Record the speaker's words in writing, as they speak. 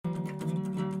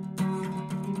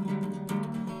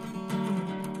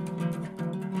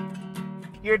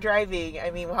Your driving. I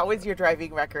mean, how is your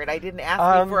driving record? I didn't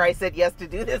ask before I said yes to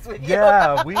do this with you.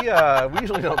 Yeah, we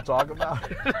usually don't talk about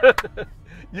it.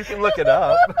 You can look it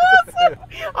up.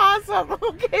 Awesome.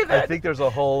 Okay, then. I think there's a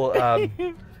whole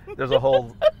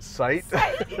site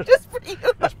just for you.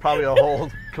 There's probably a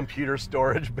whole computer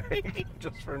storage bank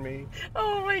just for me.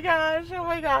 Oh my gosh.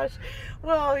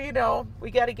 Well,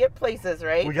 we got to get places,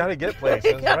 right? We got to get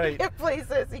places, right? Get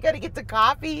places. You got to get to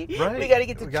coffee. Right. We got to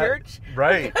get to church.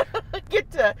 Right.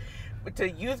 Get to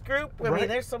youth group. I mean,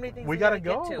 there's so many things we got to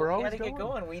go. Get to. We're we always got to get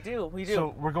going. We do.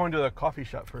 So we're going to the coffee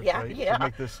shop first, right? Yeah. To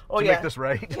make this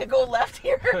right. You go left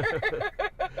here.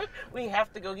 We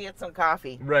have to go get some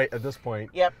coffee. Right, at this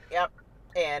point. Yep.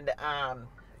 And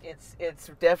it's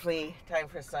definitely time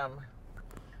for some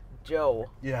Joe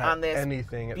on this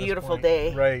beautiful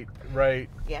day. Right.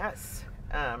 Yes.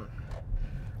 Right. All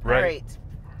right.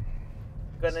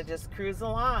 Gonna just cruise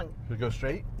along. We go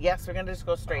straight? Yes, we're gonna just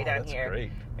go straight on that's here.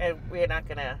 Great. And we're not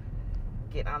gonna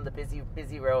get on the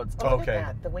busy roads. Oh, look at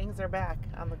that. The wings are back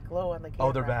on the glow on the camera.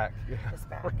 Oh, they're back. Yeah. It's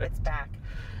back. Right. It's back.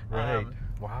 Right.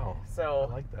 Wow. So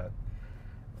I like that.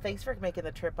 Thanks for making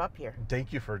the trip up here.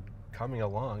 Thank you for coming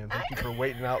along, and thank you for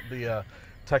waiting out the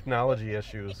technology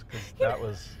issues, because that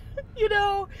was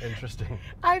interesting.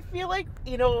 I feel like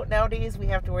nowadays we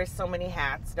have to wear so many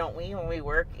hats, don't we, when we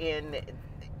work in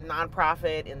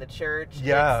nonprofit, in the church?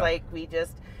 Yeah. It's like we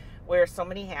just wear so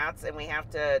many hats, and we have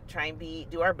to try and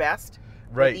do our best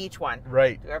with each one.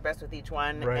 Right. Do our best with each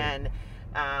one. Right.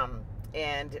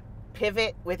 And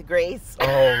ppivot with grace.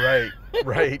 Oh,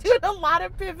 right. Doing a lot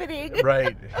of pivoting.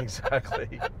 Right,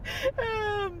 exactly.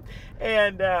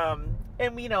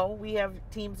 And we have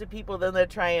teams of people then that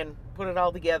try and put it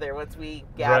all together once we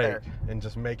gather. Right. And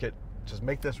just make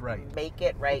this right. Make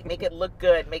it right. Make it look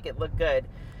good.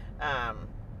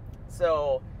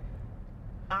 So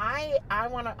I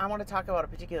want to talk about a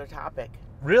particular topic.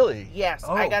 Really? Yes.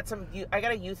 Oh. I got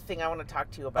a youth thing I want to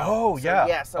talk to you about. Oh, so, yeah.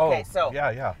 Yes. Okay. Oh, so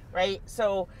yeah. Right.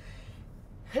 So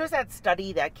there was that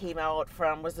study that came out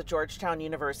from the Georgetown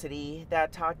University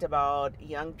that talked about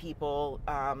young people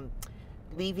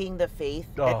leaving the faith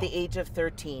at the age of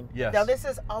 13. Yes. Now, this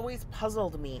has always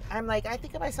puzzled me. I'm like, I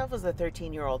think of myself as a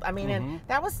 13-year-old. I mean, and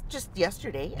that was just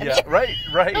yesterday. Yeah, right.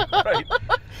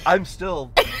 I'm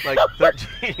still like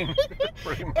 13,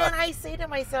 pretty much. And I say to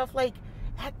myself, like,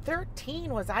 at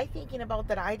 13, was I thinking about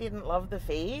that I didn't love the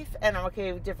faith? And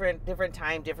okay, different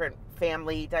time, different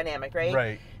family dynamic, right?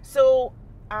 Right. So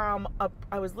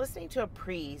I was listening to a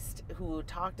priest who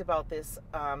talked about this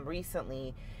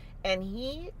recently, and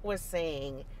he was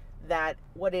saying that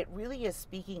what it really is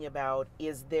speaking about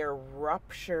is their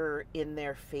rupture in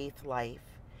their faith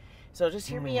life. So just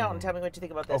hear me out and tell me what you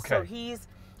think about this. Okay. So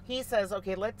he says,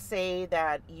 okay, let's say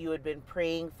that you had been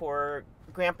praying for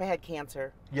Grandpa had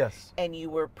cancer. Yes. And you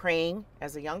were praying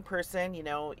as a young person,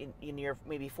 in your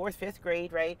maybe 4th, 5th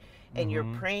grade, right? And you're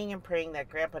praying and praying that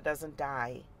Grandpa doesn't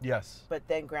die. Yes. But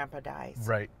then Grandpa dies.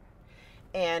 Right.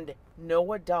 And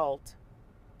no adult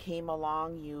came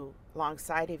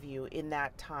alongside of you in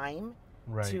that time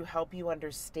to help you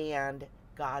understand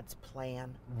God's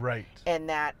plan. Right. And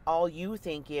that all you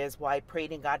think is, well, I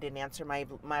prayed and God didn't answer my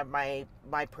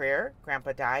prayer.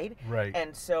 Grandpa died. Right.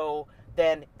 And so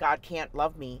then God can't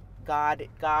love me. God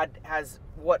has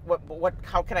what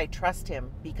how can I trust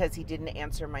him because he didn't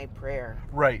answer my prayer?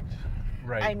 Right.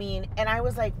 I mean, and I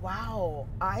was like, wow,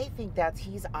 I think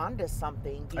he's onto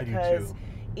something, because I do too.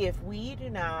 If we do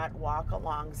not walk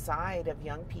alongside of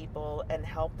young people and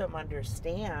help them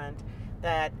understand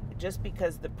that just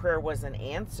because the prayer wasn't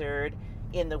answered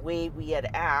in the way we had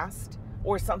asked,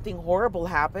 or something horrible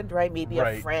happened, right? Maybe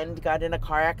a friend got in a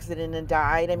car accident and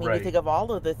died. I mean, you think of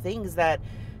all of the things that,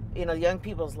 young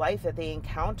people's life that they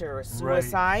encounter, or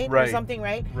suicide or something,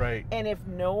 right? Right. And if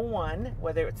no one,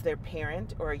 whether it's their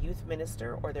parent or a youth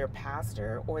minister or their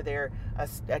pastor or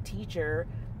a teacher,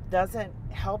 doesn't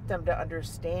help them to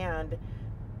understand,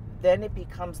 then it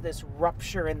becomes this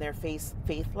rupture in their faith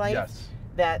life. Yes.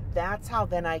 That's how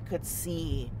then I could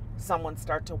see someone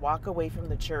start to walk away from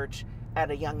the church at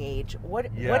a young age.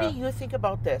 What do you think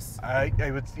about this? I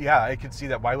could see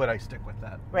that. Why would I stick with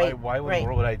that? Right. Why in the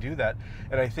world would I do that?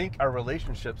 And I think our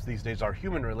relationships these days, our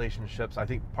human relationships, I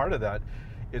think part of that,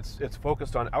 it's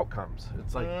focused on outcomes.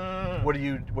 It's like,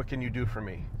 what can you do for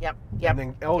me? Yep. And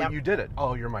then, you did it.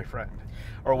 Oh, you're my friend.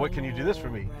 Or what can you do this for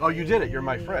me? Right. Oh, you did it. You're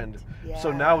my friend. Yeah.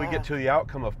 So now we get to the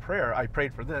outcome of prayer. I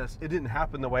prayed for this. It didn't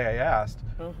happen the way I asked.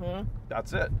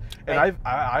 That's it. And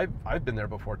I've been there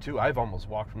before too. I've almost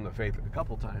walked from the faith a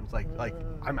couple times. Like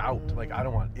I'm out. Like I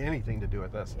don't want anything to do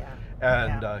with this.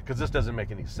 Yeah. And because this doesn't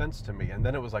make any sense to me. And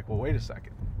then it was like, well, wait a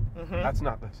second. That's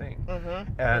not the thing.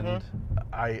 And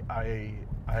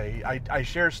I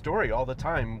share a story all the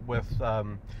time with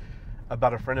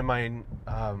about a friend of mine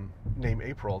named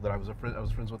April that I was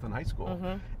friends with in high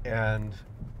school, and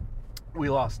we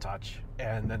lost touch.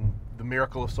 And then the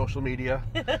miracle of social media,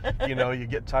 you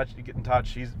get in touch.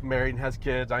 She's married and has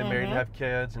kids. I'm married and have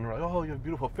kids, and we're like, oh, you have a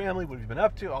beautiful family. What have you been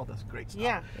up to? All this great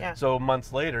stuff. Yeah. So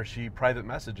months later, she private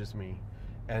messages me,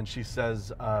 and she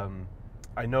says,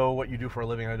 I know what you do for a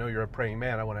living. I know you're a praying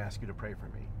man. I want to ask you to pray for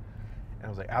me. And I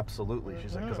was like, absolutely.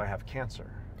 She's like, because I have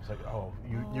cancer. It's like, oh,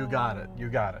 you got it. You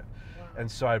got it. Wow. And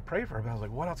so I prayed for her, but I was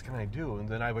like, what else can I do? And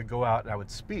then I would go out and I would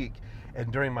speak. And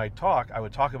during my talk, I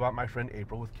would talk about my friend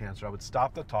April with cancer. I would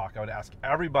stop the talk. I would ask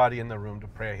everybody in the room to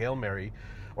pray a Hail Mary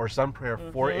or some prayer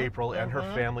for April and her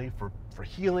family for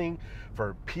healing,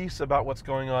 for peace about what's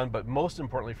going on, but most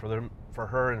importantly for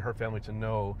her and her family to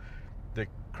know that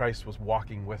Christ was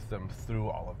walking with them through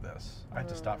all of this. I have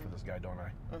to stop for this guy, don't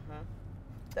I?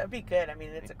 That'd be good. I mean,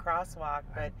 it's a crosswalk,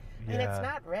 but I mean, it's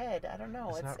not red. I don't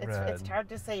know. It's hard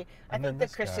to say. I think the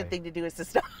Christian thing to do is to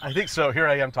stop. I think so. Here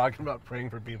I am talking about praying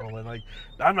for people, and like,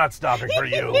 I'm not stopping for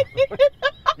you.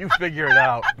 You figure it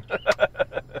out.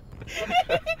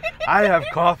 I have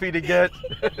coffee to get.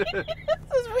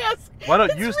 Why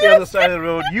don't you stay on the side of the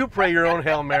road? You pray your own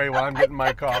Hail Mary while I'm getting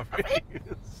my coffee.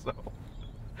 So.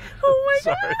 Oh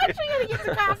my gosh, we gotta get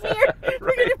the coffee here.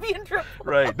 We're gonna be in trouble.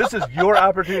 Right. This is your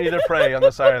opportunity to pray on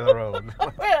the side of the road.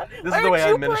 This is the way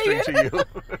I'm ministering to you.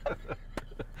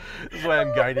 This is why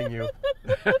I'm guiding you.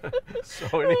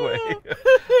 So anyway.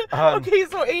 Okay,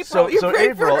 so April, you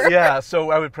prayed April, for her. yeah. So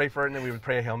I would pray for her, and then we would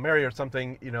pray a Hail Mary or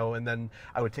something, and then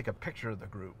I would take a picture of the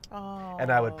group. Oh.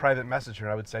 And I would private message her.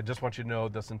 I would say, I just want you to know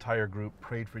this entire group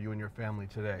prayed for you and your family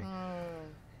today.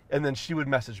 And then she would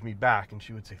message me back, and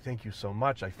she would say, thank you so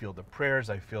much. I feel the prayers.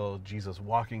 I feel Jesus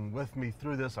walking with me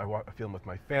through this. I feel him with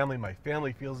my family. My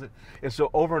family feels it. And so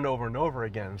over and over and over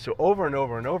again. So over and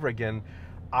over and over again,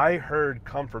 I heard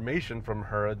confirmation from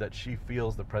her that she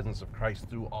feels the presence of Christ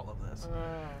through all of this.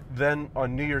 Then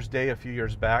on New Year's Day, a few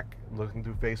years back, looking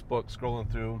through Facebook, scrolling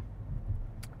through,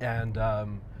 and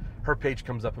her page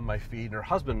comes up in my feed, and her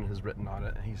husband has written on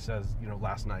it, and he says,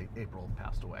 last night, April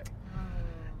passed away.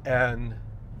 And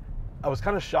I was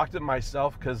kind of shocked at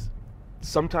myself because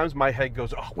sometimes my head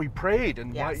goes, "Oh, we prayed,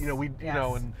 and why,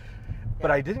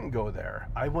 but I didn't go there.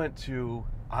 I went to,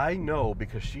 I know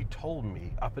because she told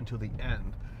me up until the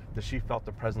end that she felt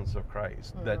the presence of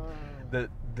Christ.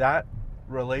 That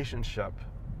relationship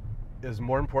is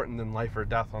more important than life or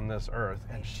death on this earth,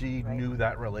 and she knew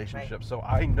that relationship. So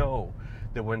I know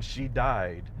that when she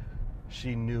died,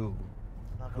 she knew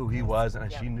who he was,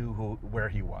 and she knew where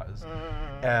he was,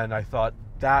 and I thought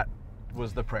that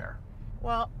was the prayer.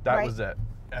 Well, that was it.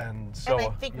 And so, and I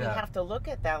think we have to look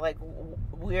at that. Like,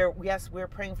 we're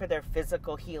praying for their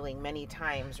physical healing many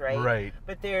times, right? Right.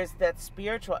 But there's that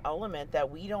spiritual element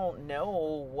that we don't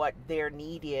know what their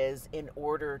need is in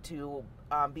order to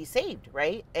be saved,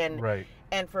 right? And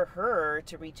and for her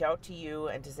to reach out to you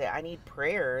and to say, I need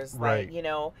prayers, like,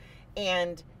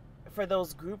 and for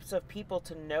those groups of people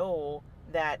to know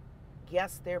that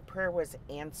yes, their prayer was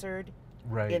answered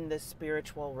in the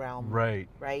spiritual realm, right.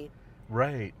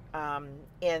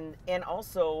 And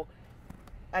also,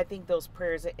 I think those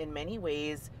prayers in many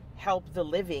ways help the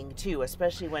living too,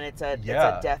 especially when it's a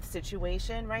death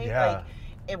situation, right? Like,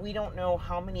 and we don't know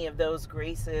how many of those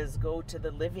graces go to the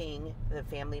living, the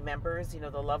family members, the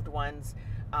loved ones,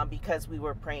 because we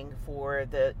were praying for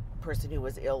the person who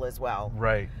was ill as well.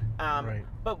 Right.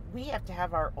 But we have to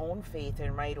have our own faith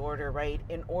in right order, right,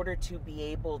 in order to be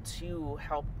able to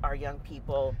help our young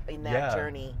people in that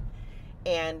journey.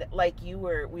 And like we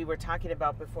were talking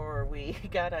about before we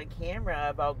got on camera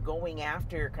about going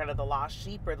after kind of the lost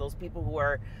sheep or those people who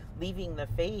are leaving the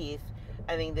faith.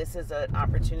 I think this is an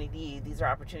opportunity. These are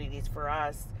opportunities for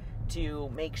us to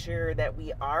make sure that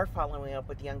we are following up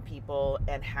with young people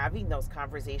and having those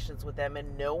conversations with them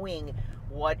and knowing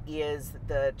what is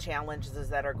the challenges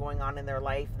that are going on in their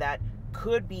life that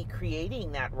could be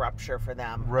creating that rupture for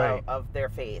them of their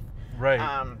faith.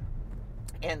 And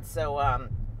so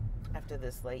after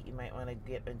this light, you might want to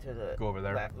get into the go over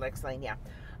there. Next lane.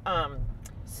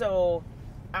 So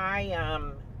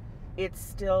it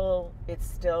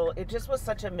just was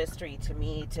such a mystery to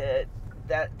me to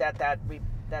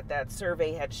that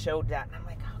survey had showed that, and I'm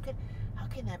like, how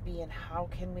can that be, and how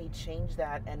can we change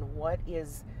that, and what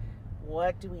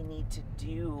do we need to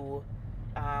do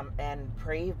and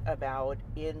pray about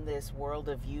in this world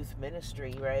of youth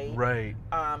ministry, right?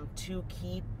 To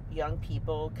keep young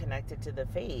people connected to the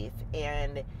faith.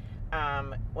 And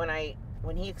when I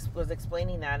when he was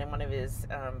explaining that in one of his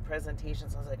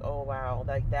presentations, I was like, oh wow,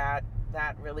 like that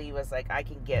really was like, I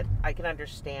can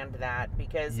understand that,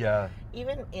 because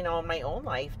even, you know, in my own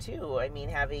life too, I mean,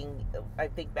 I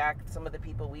think back some of the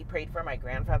people we prayed for. My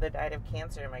grandfather died of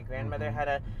cancer, my grandmother had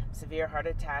a severe heart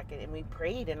attack, and we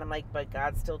prayed, and I'm like, but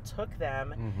God still took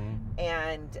them.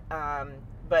 And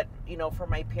but, you know, for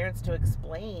my parents to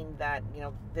explain that, you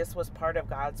know, this was part of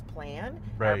God's plan.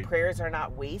 Our prayers are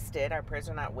not wasted. Our prayers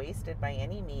are not wasted by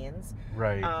any means.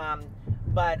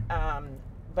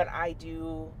 But I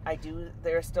do,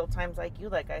 there are still times like you,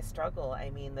 like I struggle. I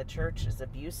mean, the church is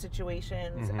abuse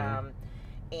situations.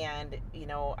 And, you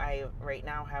know, I right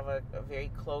now have a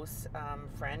very close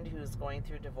friend who's going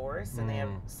through divorce, and they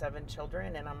have 7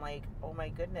 children. And I'm like, oh my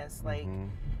goodness, like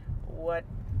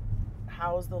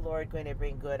how's the Lord going to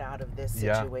bring good out of this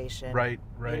situation?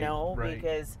 You know,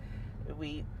 because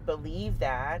we believe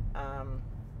that.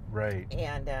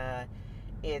 And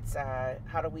it's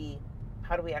how do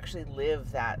we actually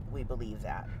live that we believe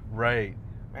that? Right.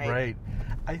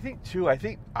 I think too, I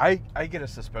get a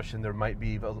suspicion there might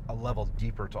be a level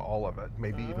deeper to all of it,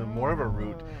 maybe even more of a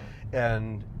root.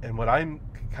 And what I'm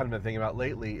kind of been thinking about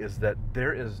lately is that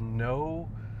there is no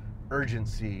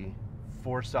urgency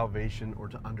for salvation or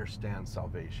to understand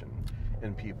salvation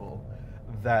in people,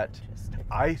 that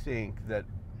I think that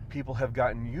people have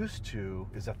gotten used to.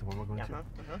 Is that the one we're going to?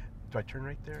 Do I turn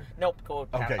right there? Nope, go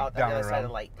okay, out down the other side of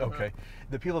the light. Okay.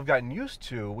 The people have gotten used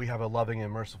to, we have a loving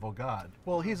and merciful God.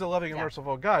 Well, he's a loving and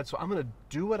merciful God, so I'm going to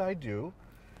do what I do,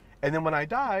 and then when I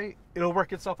die, it'll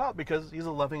work itself out because he's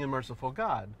a loving and merciful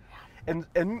God. And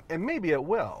maybe it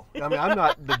will. I mean, I'm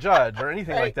not the judge or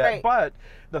anything like that. But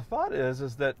the thought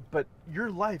is that, but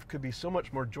your life could be so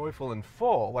much more joyful and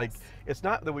full. Like, it's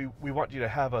not that we want you to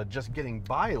have a just getting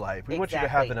by life. We want you to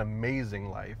have an amazing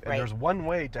life. And there's one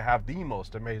way to have the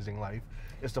most amazing life,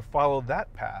 is to follow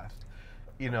that path,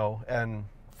 you know, and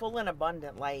full and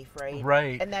abundant life, right?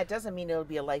 Right. And that doesn't mean it'll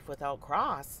be a life without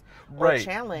cross or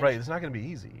challenge. Right. It's not going to be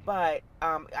easy. But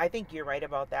I think you're right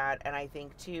about that. And I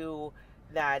think, too,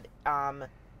 that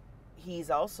he's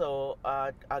also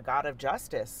a God of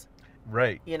justice.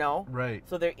 Right. You know? Right.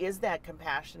 So there is that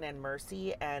compassion and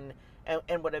mercy, and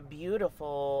what a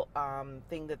beautiful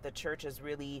thing that the church is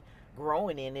really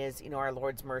growing in is, you know, our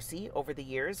Lord's mercy over the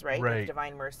years, right? His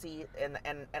divine mercy. And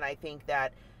I think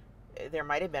that there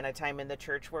might have been a time in the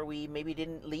church where we maybe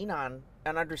didn't lean on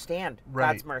and understand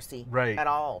God's mercy at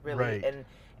all, really.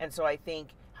 And so I think,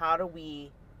 how do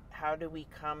we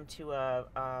come to a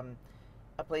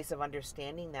place of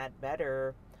understanding that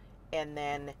better, and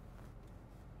then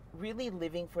really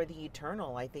living for the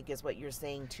eternal, I think, is what you're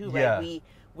saying too, right?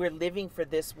 We're living for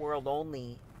this world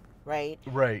only, right?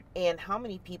 And how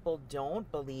many people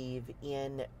don't believe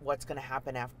in what's going to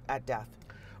happen at death?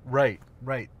 Right.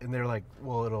 And they're like,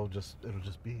 well, it'll just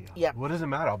be. What does it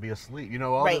matter? I'll be asleep. You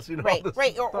know, all this, you know, all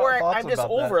this or I'm just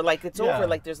over, that. Like it's over,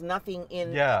 like there's nothing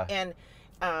in. And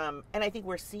I think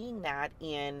we're seeing that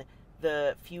in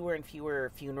the fewer and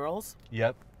fewer funerals.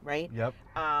 Right.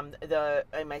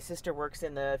 My sister works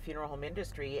in the funeral home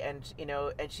industry, and you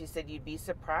know, and she said you'd be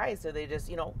surprised. So they just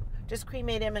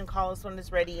cremate him and call us when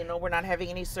it's ready. You know, we're not having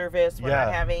any service. We're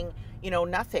not having, you know,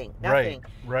 nothing. Right.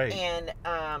 And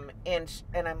I'm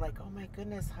like, oh my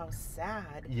goodness, how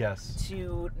sad.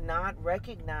 To not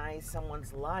recognize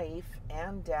someone's life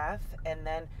and death,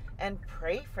 and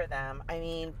pray for them. I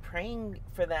mean, praying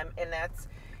for them, and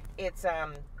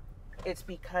it's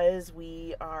because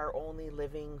we are only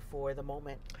living for the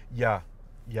moment.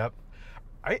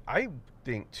 I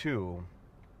think too,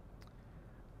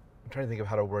 I'm trying to think of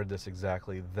how to word this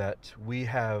exactly, that we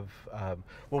have,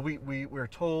 we're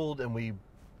told, and we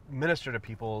minister to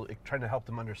people trying to help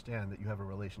them understand that you have a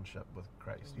relationship with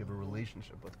Christ, you have a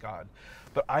relationship with God.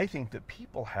 But I think that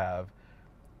people have,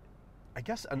 I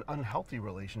guess, an unhealthy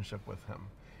relationship with him,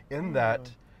 in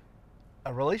that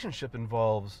a relationship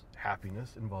involves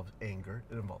happiness, it involves anger,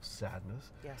 it involves sadness.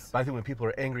 But I think when people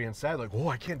are angry and sad, like, oh,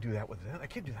 I can't do that with him. I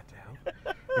can't do that to him.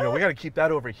 You know, we got to keep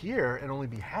that over here and only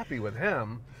be happy with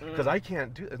him, because I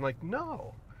can't do it. And like,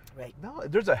 no. No,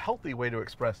 there's a healthy way to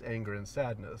express anger and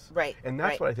sadness. And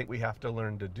that's what I think we have to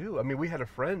learn to do. I mean, we had a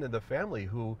friend in the family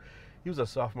who, he was a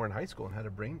sophomore in high school and had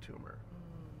a brain tumor.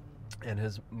 And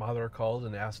his mother called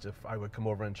and asked if I would come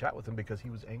over and chat with him because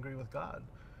he was angry with God.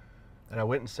 And I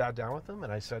went and sat down with him,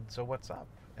 and I said, so what's up?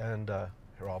 And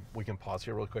we can pause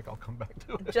here real quick. I'll come back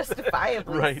to it.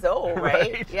 Justifiably right.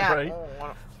 Yeah. Right.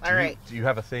 Oh, all right. Do you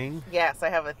have a thing? Yes, I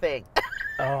have a thing.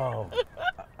 Oh. Thanks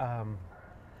for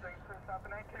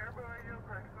stopping at Caribou. Are you a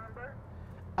Craig's member?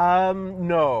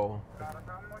 No. Not a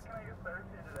problem. What can I get started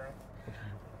for you today?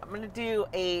 going to do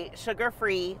a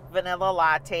sugar-free vanilla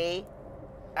latte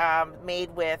made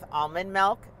with almond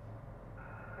milk. Is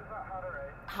that hot or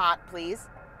ice? Hot, please.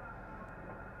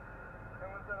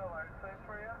 And was that a large size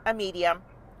for you? A medium.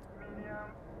 Medium.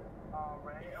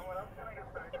 Alright. And what else can I get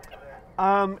started today?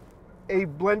 A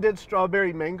blended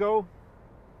strawberry mango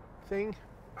thing.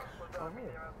 Was that a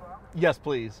medium as well? Yes,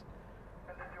 please.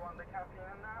 And did you want the caffeine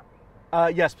in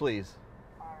that? Yes, please.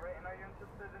 Alright. And are you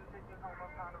interested in taking home a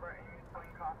pound of our Amy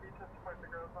Cummings coffee to support the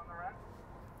girls on the run?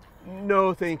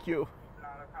 No, thank you.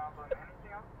 Not a problem.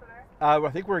 Anything else today? I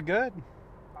think we're good.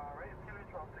 Alright. It's going to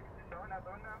be 1267 at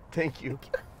the window. Thank you.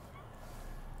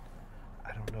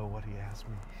 I don't know what he asked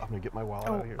me. I'm gonna get my wallet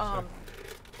out of here.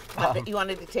 I bet you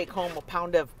wanted to take home a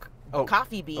pound of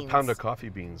coffee beans. A pound of coffee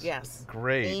beans. Yes.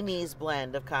 Great. Amy's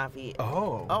blend of coffee.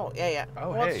 Oh. Oh, yeah.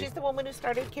 Oh, well, hey. she's the woman who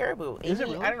started Caribou. Amy, Is it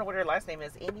really? I don't know what her last name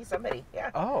is. Amy somebody.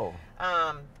 Yeah. Oh.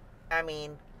 I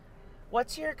mean,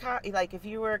 what's your coffee? Like, if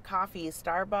you were coffee,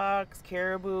 Starbucks,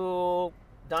 Caribou,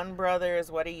 Dunn Brothers,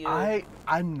 what are you?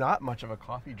 I'm not much of a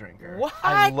coffee drinker. What?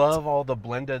 I love all the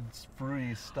blended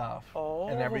fruity stuff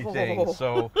and everything. Oh.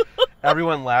 So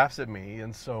everyone laughs at me,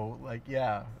 and so like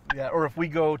yeah. Or if we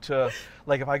go to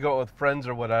if I go out with friends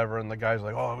or whatever, and the guy's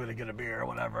like, "Oh, I'm gonna get a beer or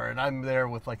whatever," and I'm there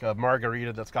with like a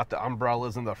margarita that's got the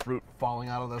umbrellas and the fruit falling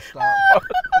out of the stuff.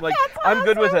 Like I'm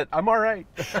good with it. I'm all right.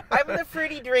 I'm the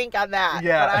fruity drink on that.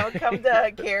 Yeah. But I would come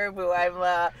to Caribou.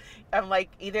 I'm like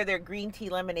either their green tea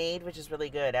lemonade, which is really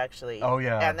good actually. Oh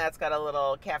yeah. And that's got a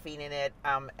little caffeine in it.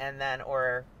 And then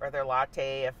or their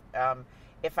latte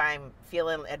if I'm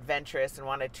feeling adventurous and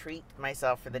want to treat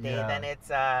myself for the day, then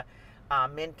it's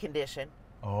mint condition.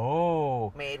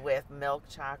 Oh. Made with milk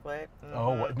chocolate. Mm-hmm.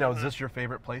 Oh, now is this your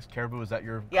favorite place? Caribou, is that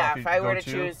your coffee if I were to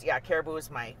go-to? choose, Caribou is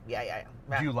my yeah.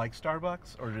 Do you like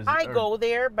Starbucks or is I go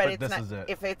there, but it's this not. Is it.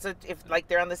 If like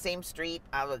they're on the same street,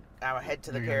 I'll head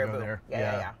to the You're gonna Caribou. go there?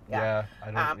 Yeah.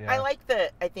 I like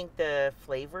I think the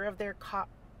flavor of their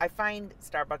I find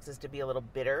Starbucks is to be a little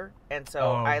bitter, and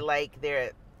so I like their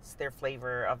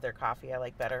flavor of their coffee. I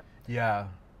like better. Yeah.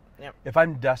 Yep. If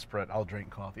I'm desperate, I'll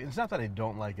drink coffee. It's not that I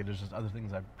don't like it; it's just other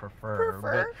things I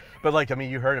prefer. But like, I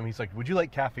mean, you heard him. He's like, "Would you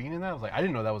like caffeine in that?" I was like, "I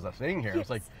didn't know that was a thing here." Yes. It's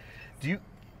like, do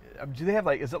they have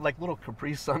is it like little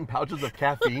Capri Sun pouches of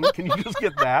caffeine? Can you just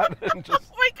get that and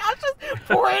just? Oh my gosh, just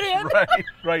pour it in.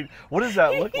 Right. What does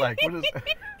that look like? What is?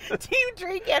 Do you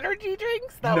drink energy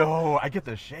drinks though? No, I get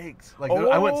the shakes. Like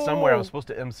I went somewhere. I was supposed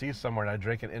to MC somewhere, and I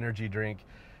drank an energy drink,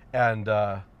 and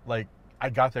I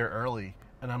got there early,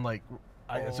 and I'm like.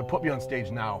 So put me on stage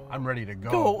now. I'm ready to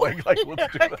go. Like let's do this.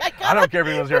 I don't care if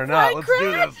anyone's here or not. Let's do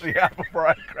this. Yeah, before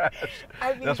I crash.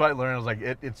 That's why I learned. I was like,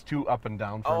 it's too up and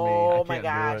down for me. Oh I can't my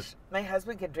gosh. do it. My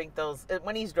husband can drink those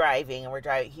when he's driving and we're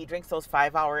driving. He drinks those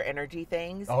 5-hour energy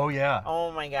things. Oh yeah.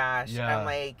 Oh my gosh. Yeah. I'm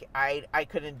like, I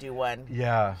couldn't do one.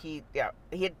 Yeah.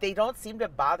 They don't seem to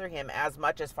bother him as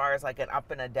much as far as like an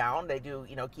up and a down. They do,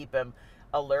 keep him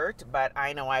alert, but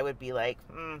I know I would be like,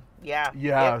 get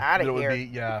out of here.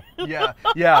 I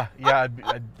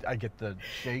get the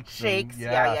shakes. And,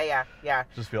 yeah.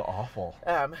 Just feel awful.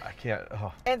 I can't.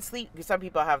 Oh. And sleep. Some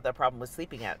people have the problem with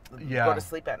sleeping go to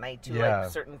sleep at night too. Like a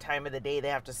certain time of the day, they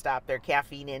have to stop their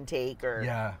caffeine intake or.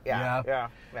 Yeah.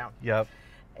 Yep.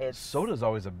 Soda's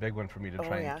always a big one for me to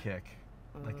try and kick.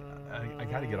 Like I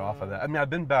got to get off of that. I mean, I've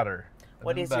been better.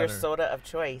 What is your soda of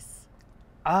choice?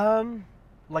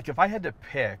 Like if I had to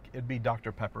pick, it'd be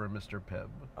Dr. Pepper and Mr. Pibb.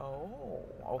 Oh,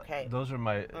 okay. Those are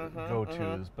my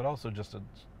go-tos, but also just a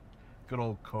good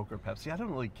old Coke or Pepsi. I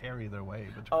don't really care either way.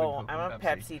 I'm a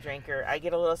Pepsi drinker. I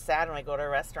get a little sad when I go to a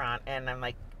restaurant and I'm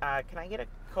like, can I get a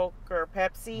Coke or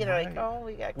Pepsi? And they're like, oh,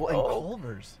 we got Coke. Well, and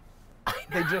Culver's,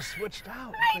 they just switched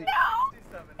out. I know.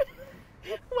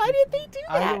 Why did they do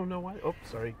that? I don't know why. Oh,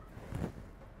 sorry.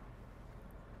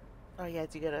 Oh, yeah,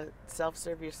 you got to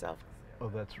self-serve yourself. Oh,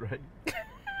 that's right.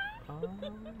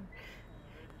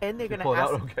 And they're gonna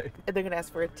ask. Okay. And they're gonna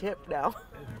ask for a tip now.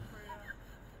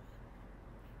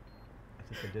 I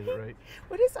think I did it right.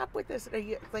 What is up with this?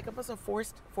 It's like almost a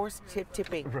forced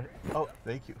tipping. Right. Oh,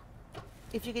 thank you.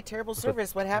 If you get terrible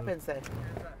service, what happens then?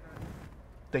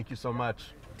 Thank you so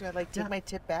much. Do I take my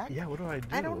tip back? Yeah. What do I do?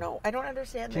 I don't know. I don't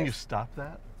understand. Can you stop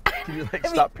that? Can you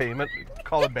stop payment?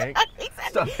 Call a bank. Exactly.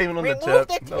 Stop payment on Remove the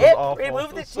tip.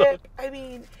 Remove the tip. I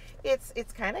mean. It's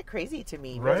kind of crazy to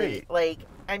me, really. Right. Like,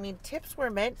 I mean, tips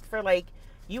were meant for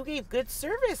you gave good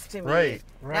service to me. Right.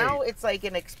 Now it's like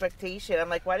an expectation. I'm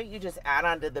like, why don't you just add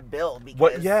on to the bill?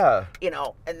 Because,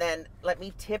 and then let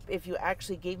me tip if you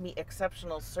actually gave me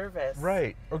exceptional service.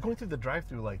 Right. Or going through the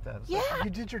drive-thru like that. It's like, you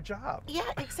did your job. Yeah,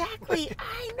 exactly.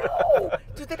 I know.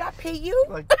 Did they not pay you?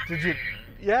 Did you?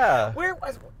 Yeah.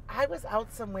 I was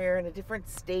out somewhere in a different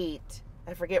state.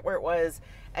 I forget where it was.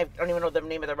 I don't even know the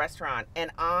name of the restaurant.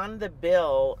 And on the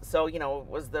bill, so, you know,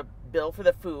 was the bill for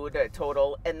the food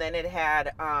total. And then it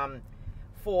had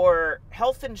for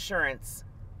health insurance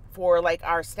for like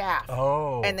our staff.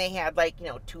 Oh. And they had like, you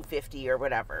know, $250 or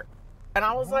whatever. And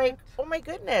I was What? like, oh my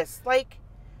goodness, like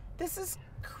this is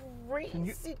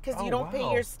crazy because you don't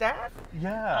pay your staff.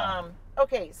 Yeah.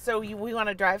 Okay, so we want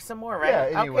to drive some more,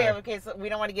 right? Yeah, anyway. Okay, so we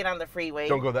don't want to get on the freeway.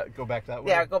 Don't go back that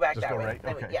way. Yeah, go back just that go way.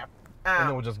 Right. Okay. Yeah. And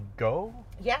then we'll just go.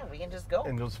 Yeah, we can just go.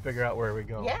 And we'll just figure out where we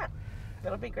go. Yeah,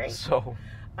 that'll be great. So.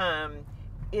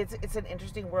 It's an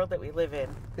interesting world that we live in.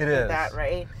 It is. That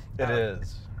right? It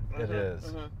is. Mm-hmm, It is.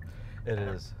 Mm-hmm. It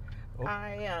is.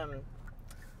 Oh.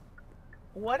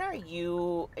 What are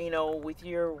you, you know, with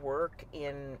your work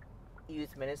in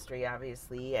youth ministry,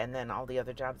 obviously, and then all the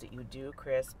other jobs that you do,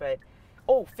 Chris, but,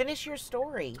 finish your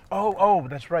story. Oh,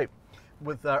 that's right.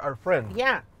 With our friend.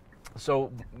 Yeah. So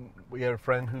we had a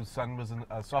friend whose son was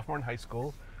a sophomore in high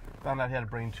school, found out he had a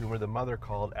brain tumor. The mother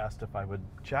called, asked if I would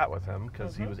chat with him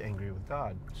because he was angry with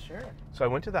God. Sure. So I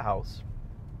went to the house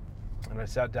and I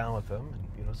sat down with him and,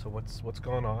 you know, so what's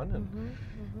going on? And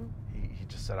he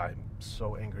just said, I'm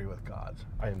so angry with God.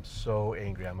 I am so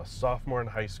angry. I'm a sophomore in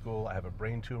high school. I have a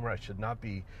brain tumor. I should not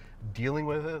be dealing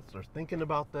with it or thinking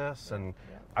about this. And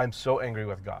I'm so angry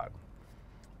with God.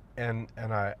 And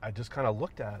I just kind of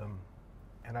looked at him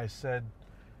and I said,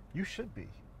 you should be.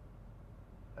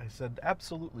 I said,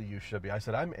 absolutely you should be. I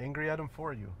said, I'm angry at him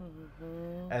for you.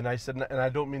 And I said, and I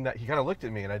don't mean that, he kind of looked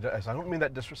at me and I said, I don't mean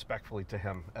that disrespectfully to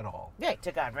him at all. Yeah,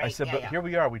 to God, right? I said, but here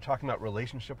we are, we're talking about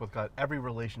relationship with God. Every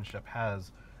relationship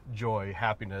has joy,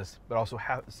 happiness, but also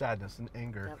sadness and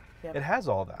anger. Yep. It has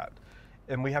all that.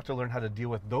 And we have to learn how to deal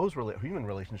with those human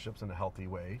relationships in a healthy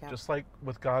way, just like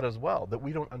with God as well, that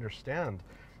we don't understand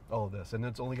all of this. And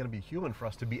it's only going to be human for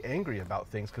us to be angry about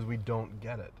things because we don't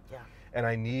get it. Yeah. And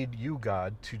I need you,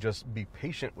 God, to just be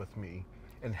patient with me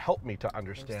and help me to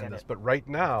understand this. It. But right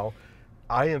now,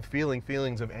 I am feeling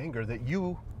feelings of anger that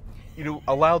you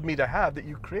allowed me to have, that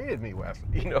you created me with,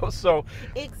 so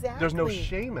exactly. There's no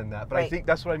shame in that. But I think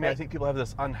that's what I mean. I think people have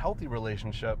this unhealthy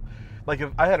relationship. Like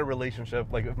if I had a relationship,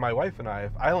 like with my wife and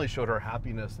if I only showed her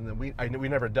happiness and then we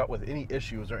never dealt with any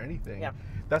issues or anything,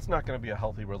 that's not going to be a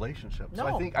healthy relationship.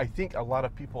 No. So I think a lot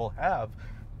of people have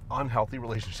unhealthy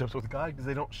relationships with God because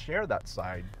they don't share that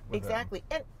side with exactly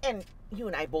him. And you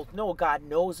and I both know God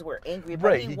knows we're angry,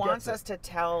 but he wants us to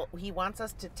tell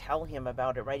him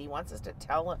about it, right? He wants us to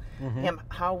tell him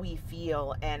how we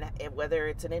feel and whether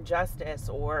it's an injustice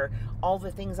or all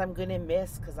the things I'm going to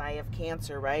miss because I have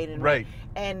cancer, right?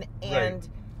 And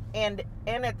and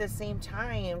at the same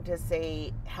time to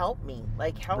say, help me,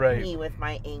 help me with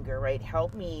my anger, right?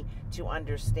 Help me to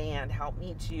understand, help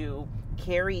me to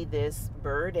carry this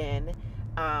burden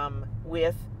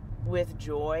with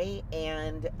joy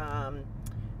and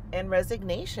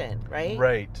resignation, right?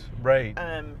 Right.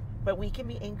 But we can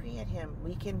be angry at him.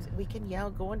 We can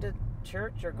yell, go into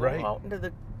church or go out into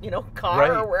the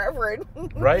car or wherever and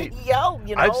yell.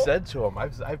 I've said to him,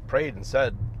 I've prayed and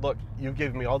said, look, you've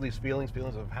given me all these feelings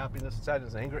of happiness,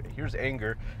 sadness, anger. Here's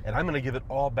anger, and I'm going to give it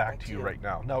all back to you right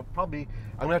now. Now, probably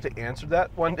I'm going to have to answer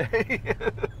that one day.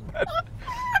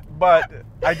 But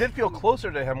I did feel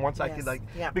closer to him once I could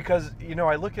because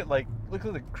I look at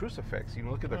the crucifix,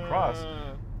 look at the cross.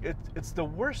 It's the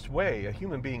worst way a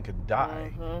human being could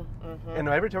die. And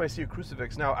every time I see a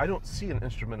crucifix now, I don't see an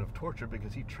instrument of torture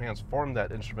because he transformed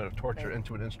that instrument of torture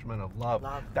into an instrument of love.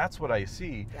 That's what I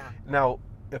see. Now,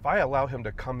 if I allow him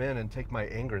to come in and take my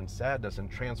anger and sadness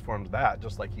and transform that,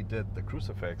 just like he did the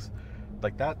crucifix,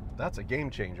 that's a game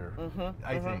changer,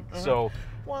 I think. So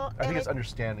I think it's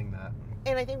understanding that.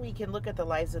 And I think we can look at the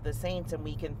lives of the saints and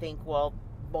we can think, well,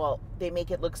 they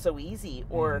make it look so easy,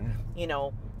 or,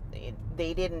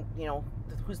 they didn't,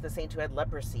 who's the saint who had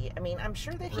leprosy? I mean, I'm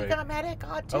sure that he got mad at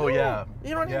God too. Oh, yeah.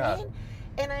 You know what I mean?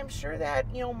 And I'm sure that,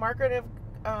 Margaret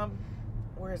of,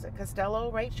 where is it,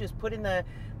 Costello, right? She was put in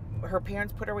her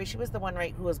parents put her away. She was the one,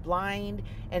 right, who was blind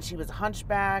and she was a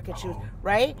hunchback and she was,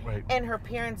 right? And her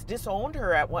parents disowned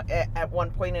her at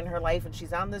one point in her life and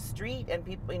she's on the street and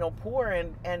people, poor.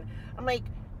 And I'm like,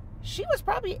 she was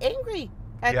probably angry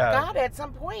at God at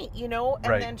some point,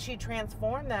 and then she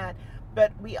transformed that.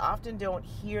 But we often don't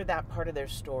hear that part of their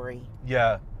story.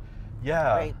 Yeah.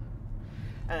 Right.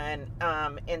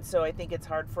 And so I think it's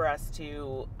hard for us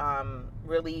to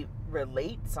really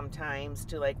relate sometimes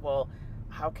to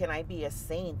how can I be a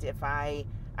saint if I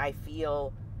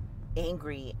feel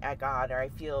angry at God, or I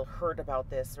feel hurt about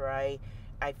this, or I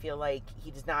feel like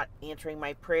he's not answering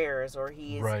my prayers, or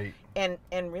he's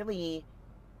and really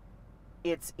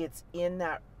it's in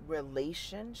that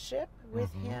relationship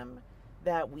with him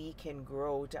that we can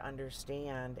grow to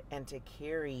understand and to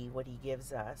carry what he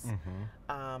gives us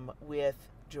with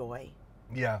joy.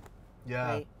 Yeah.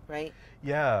 Right.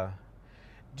 Yeah.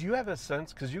 Do you have a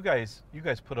sense, because you guys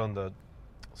put on the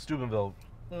Steubenville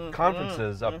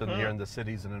conferences up in here in the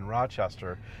cities and in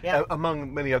Rochester,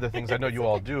 among many other things I know you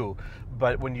all do,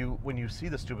 but when you see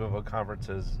the Steubenville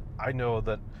conferences, I know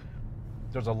that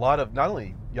there's a lot of not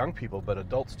only young people but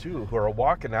adults too who are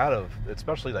walking out of,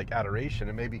 especially like adoration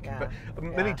and maybe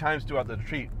many times throughout the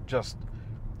retreat just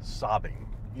sobbing,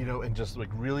 and just like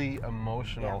really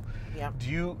emotional.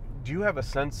 Do you have a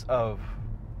sense of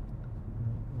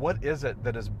what is it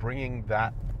that is bringing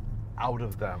that out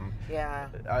of them?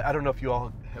 I don't know if you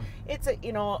all have. It's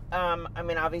I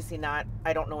mean, obviously not,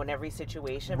 I don't know in every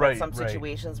situation, but some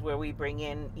situations where we bring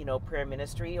in, prayer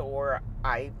ministry, or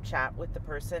I chat with the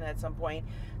person at some point,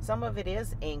 some of it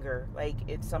is anger. Like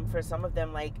for some of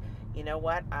them, like, you know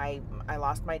what, I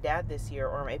lost my dad this year,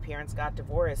 or my parents got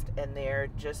divorced, and they're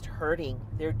just hurting.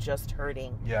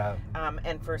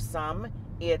 And for some,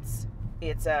 it's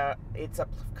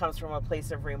comes from a place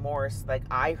of remorse, like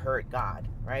I hurt God,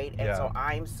 right? And so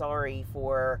I'm sorry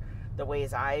for the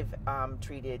ways I've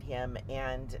treated him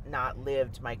and not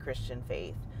lived my Christian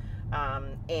faith.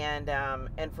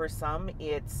 And for some,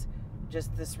 it's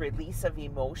just this release of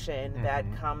emotion that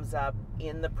comes up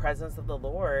in the presence of the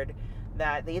Lord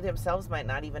that they themselves might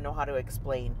not even know how to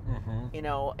explain.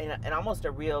 And almost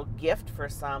a real gift for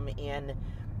some in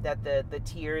that the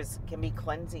tears can be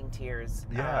cleansing tears.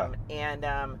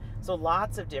 So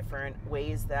lots of different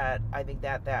ways that I think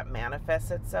that manifests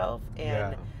itself.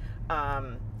 And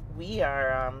we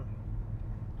are,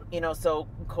 so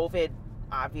COVID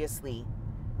obviously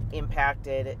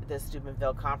impacted the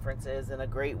Steubenville conferences in a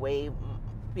great way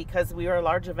because we were a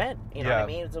large event, you know what I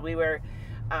mean? So we were,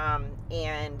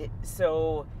 and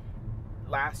so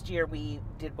last year we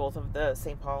did both of the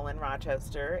St. Paul and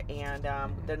Rochester, and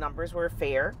the numbers were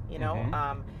fair,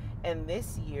 and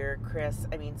this year, Chris,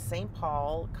 I mean, St.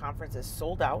 Paul conference is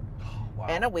sold out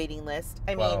and a waiting list.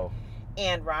 I mean,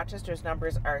 and Rochester's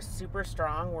numbers are super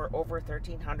strong. We're over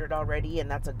 1,300 already, and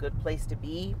that's a good place to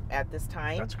be at this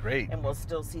time. That's great. And we'll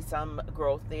still see some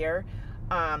growth there.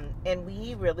 And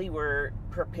we really were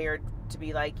prepared to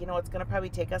be like, it's going to probably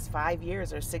take us 5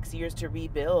 years or 6 years to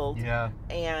rebuild.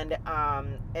 And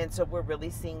so we're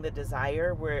really seeing the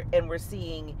desire. We're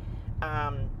seeing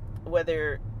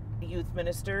whether youth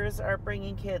ministers are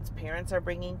bringing kids, parents are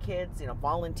bringing kids,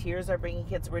 volunteers are bringing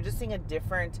kids. We're just seeing a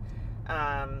different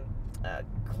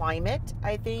climate,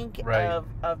 I think,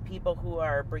 of people who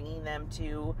are bringing them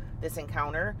to this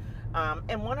encounter.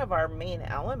 And one of our main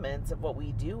elements of what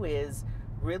we do is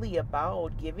really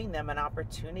about giving them an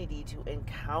opportunity to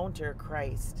encounter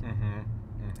Christ.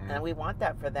 And we want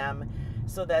that for them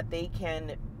so that they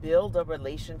can build a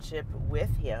relationship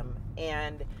with him.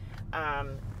 And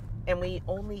we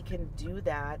only can do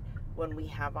that when we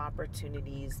have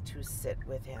opportunities to sit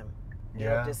with him.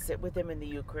 To sit with him in the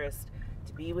Eucharist,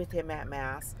 to be with him at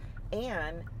Mass,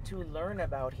 and to learn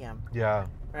about him.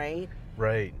 Right.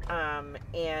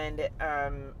 And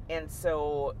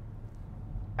so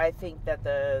I think that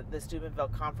the Steubenville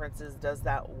conferences does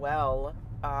that well,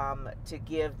 to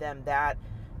give them that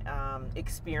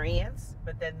experience,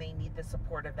 but then they need the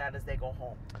support of that as they go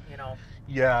home.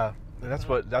 That's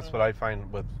what I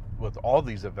find with all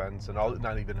these events and all,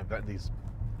 not even these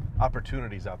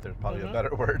opportunities out there, probably a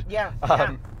better word.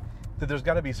 That there's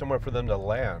got to be somewhere for them to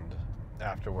land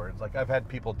afterwards. Like I've had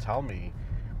people tell me,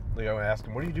 I ask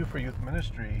them, what do you do for youth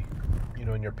ministry,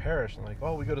 in your parish? And like,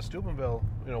 oh, we go to Steubenville,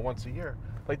 once a year.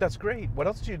 Like, that's great. What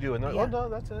else do you do? And they're like, oh, no,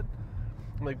 that's it.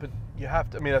 I'm like, but you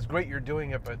have to, that's great you're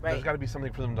doing it, but there's got to be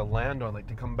something for them to land on, like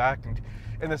to come back.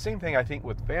 And the same thing I think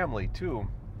with family too,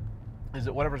 is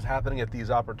that whatever's happening at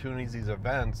these opportunities, these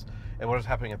events, and what is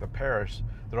happening at the parish,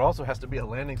 there also has to be a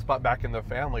landing spot back in the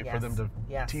family for them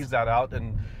to tease that out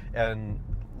and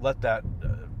let that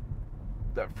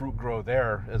fruit grow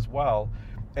there as well,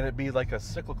 and it be like a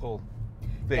cyclical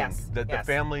thing. The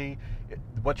family,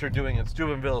 what you're doing in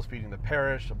Steubenville is feeding the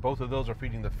parish. Both of those are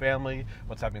feeding the family.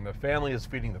 What's happening in the family is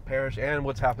feeding the parish, and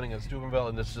what's happening in Steubenville,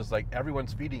 and it's just like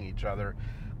everyone's feeding each other.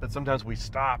 But sometimes we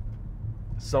stop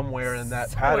somewhere in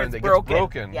that pattern that gets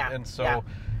broken. And so,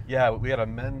 we got to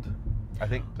mend, I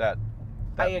think, that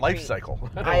life cycle.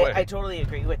 I totally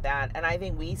agree with that. And I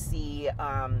think we see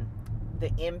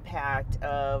the impact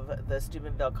of the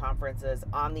Steubenville conferences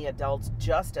on the adults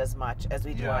just as much as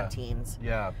we do on teens.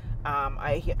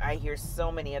 I hear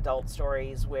so many adult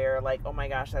stories where, like, oh my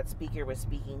gosh, that speaker was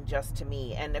speaking just to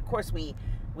me. And of course we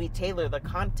we tailor the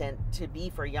content to be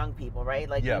for young people, right?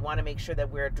 Like Yeah. we want to make sure that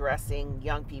we're addressing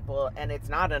young people, and it's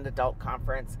not an adult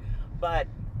conference, but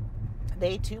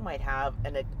they too might have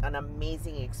an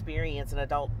amazing experience, an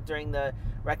adult, during the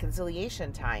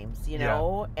reconciliation times, you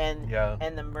know, and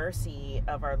the mercy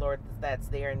of our Lord that's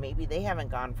there, and maybe they haven't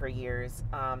gone for years.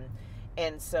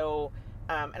 And so,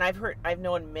 and I've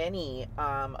known many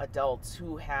adults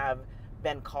who have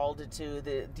been called to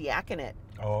the diaconate.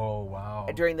 Oh, wow.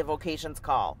 During the vocations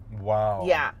call. Wow.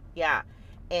 Yeah.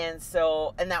 And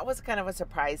so, and that was kind of a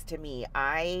surprise to me.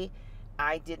 I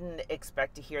didn't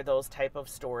expect to hear those type of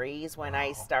stories when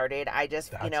I started. I just,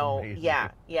 That's you know, amazing.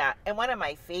 yeah. And one of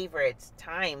my favorite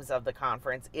times of the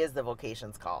conference is the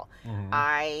vocations call. Mm-hmm.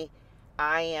 I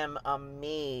am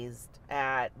amazed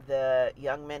at the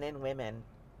young men and women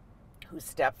who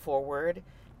step forward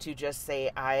to just say,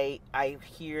 I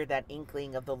hear that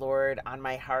inkling of the Lord on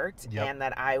my heart, and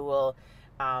that I will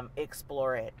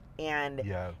explore it. And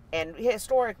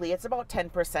historically, it's about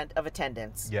 10% of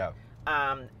attendance. Yeah.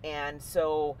 And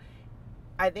so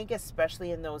I think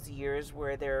especially in those years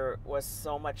where there was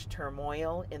so much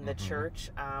turmoil in the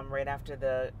church, right after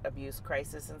the abuse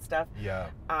crisis and stuff. Yeah.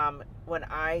 When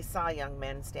I saw young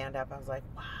men stand up, I was like,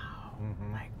 wow.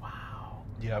 Like, wow.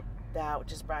 Yep. That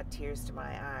just brought tears to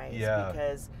my eyes. Yeah.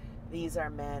 Because these are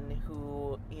men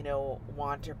who, you know,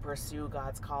 want to pursue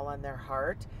God's call on their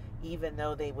heart, even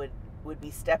though they would be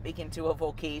stepping into a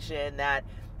vocation that,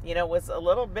 you know, was a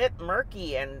little bit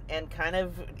murky and kind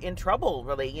of in trouble,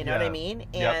 really, you know what I mean?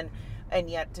 And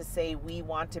yet to say we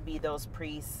want to be those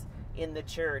priests in the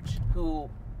church who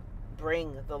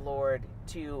bring the Lord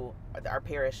to our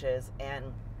parishes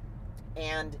and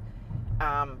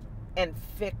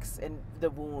fix the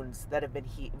wounds that have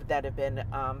been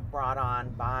brought on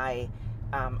by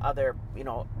other, you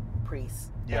know, priests.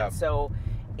 Yeah. And so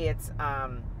it's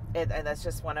and that's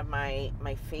just one of my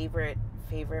favorite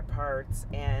parts.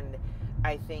 And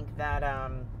I think that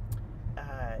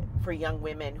for young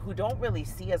women who don't really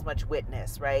see as much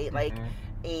witness, right? Like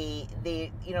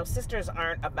they, you know, sisters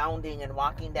aren't abounding and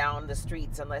walking down the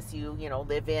streets unless you know,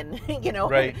 live in, you know,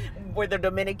 where the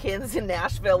Dominicans in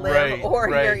Nashville live, or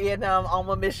you're in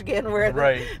Alma, Michigan, where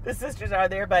the sisters are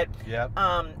there. But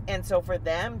and so for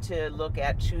them to look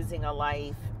at choosing a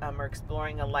life or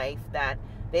exploring a life that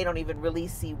they don't even really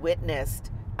see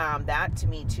witnessed, that to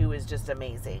me too is just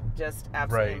amazing, just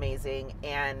absolutely amazing.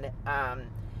 And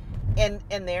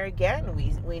there again,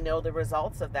 we know the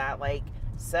results of that. Like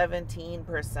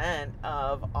 17%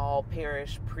 of all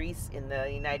parish priests in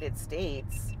the United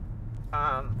States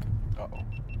are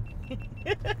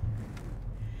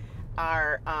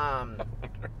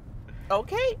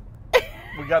okay.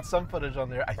 We got some footage on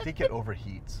there. I think it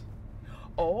overheats.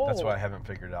 Oh, that's what I haven't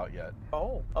figured out yet.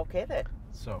 Oh, okay then.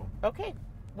 So okay,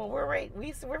 well we're right.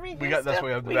 We're right. We got that's why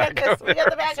we have the backup. We got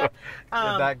the backup.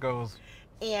 So that goes.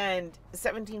 And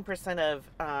 17%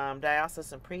 of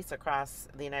diocesan priests across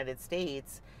the United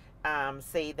States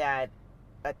say that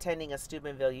attending a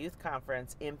Steubenville Youth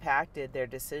Conference impacted their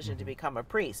decision to become a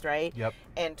priest, right? Yep.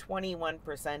 And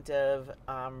 21% of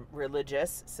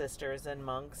religious sisters and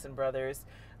monks and brothers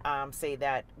say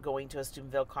that going to a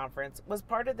Steubenville conference was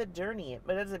part of the journey.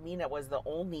 But it doesn't mean it was the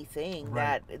only thing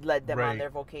that led them on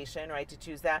their vocation, right, to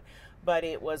choose that. But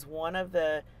it was one of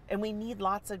the, and we need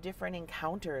lots of different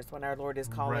encounters when our Lord is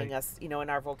calling us, you know, in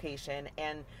our vocation.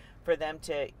 And for them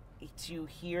to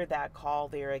hear that call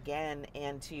there again,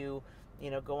 and to, you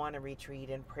know, go on a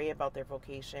retreat and pray about their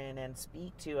vocation and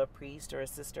speak to a priest or a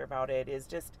sister about it is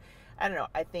just, I don't know.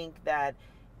 I think that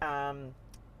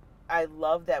I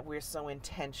love that we're so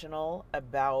intentional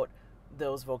about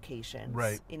those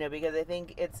vocations, you know, because I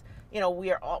think it's, you know,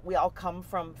 we all come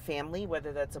from family,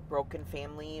 whether that's a broken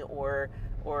family or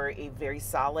a very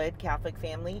solid Catholic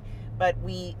family, but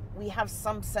we have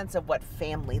some sense of what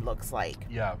family looks like.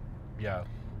 Yeah.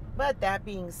 But that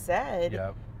being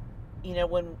said, you know,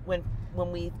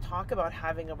 when we talk about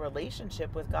having a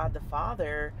relationship with God the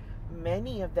Father,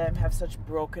 many of them have such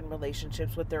broken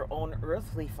relationships with their own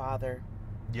earthly father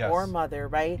or mother,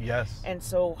 right? Yes. And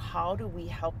so how do we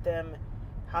help them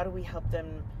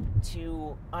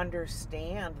to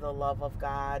understand the love of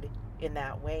God in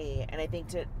that way? And I think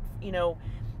to, you know,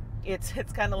 it's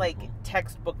kind of like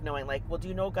textbook knowing, like, well, do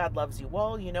you know God loves you?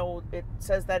 Well, you know, it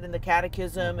says that in the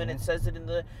catechism and it says it in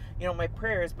the, you know, my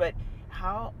prayers, but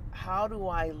how do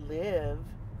I live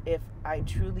if I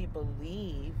truly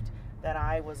believed that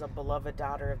I was a beloved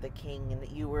daughter of the King and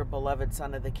that you were a beloved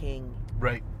son of the King?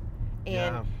 Right.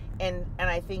 And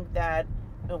I think that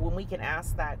when we can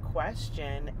ask that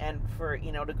question, and for,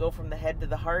 you know, to go from the head to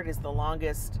the heart is the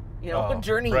longest, you know,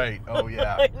 journey. Right. Oh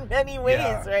yeah. In many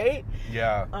ways, right?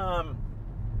 Yeah.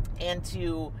 and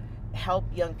to help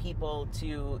young people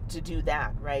to do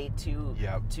that, right?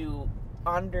 To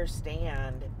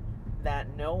understand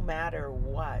that no matter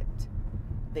what,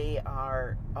 they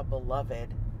are a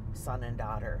beloved son and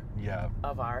daughter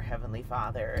of our Heavenly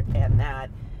Father, and that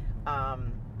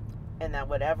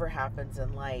whatever happens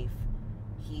in life,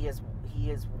 He is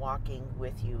walking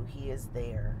with you. He is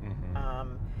there,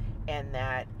 and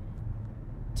that,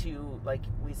 to, like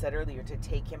we said earlier, to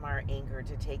take Him our anger,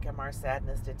 to take Him our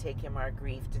sadness, to take Him our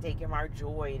grief, to take Him our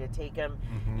joy, to take Him,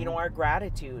 our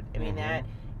gratitude. I mean, that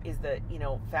is the,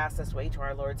 fastest way to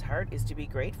our Lord's heart, is to be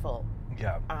grateful.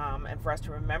 Yeah. And for us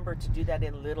to remember to do that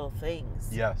in little things.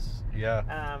 Yes.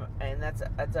 Yeah. And that's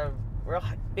a real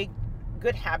big,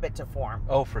 good habit to form.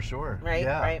 Oh, for sure. Right.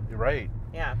 Yeah. Right. Right.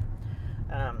 Yeah.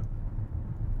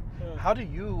 How do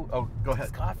you? Oh, go ahead.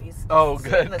 This coffee's good.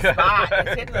 Hitting the spot.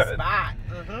 It's hitting the spot.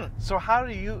 So how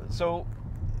do you? So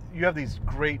you have these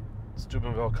great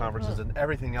Steubenville conferences and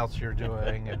everything else you're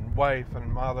doing, and wife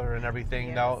and mother and everything.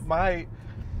 Yes. Now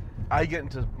I get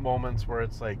into moments where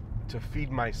it's like, to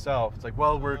feed myself. It's like,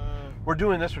 well, we're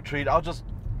doing this retreat. I'll just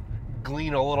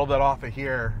glean a little bit off of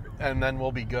here, and then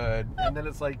we'll be good. And then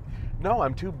it's like, no,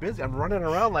 I'm too busy. I'm running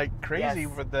around like crazy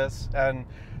with this. And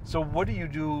so, what do you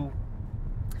do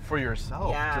for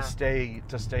yourself to stay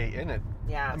in it?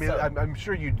 Yeah. I mean, I'm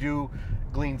sure you do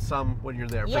glean some when you're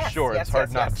there, for sure. Yes, it's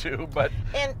hard not to, but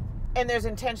and there's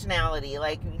intentionality.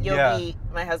 Like Yogi,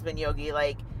 my husband Yogi,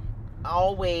 like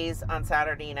always on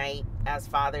Saturday night, as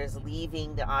Father's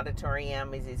leaving the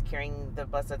auditorium, as he's carrying the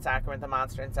Blessed Sacrament, the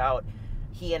monstrance out,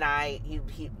 he and I,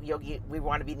 Yogi, we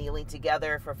want to be kneeling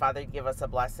together for Father to give us a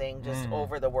blessing just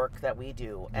over the work that we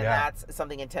do. And that's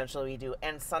something intentional we do.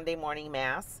 And Sunday morning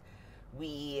Mass,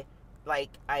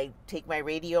 I take my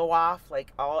radio off,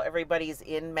 everybody's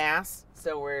in Mass,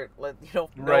 so we're,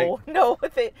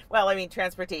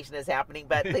 transportation is happening,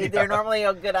 but they're normally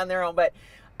good on their own, but,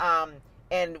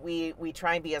 and we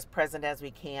try and be as present as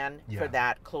we can for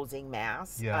that closing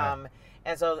Mass. Yeah.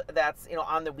 And so that's,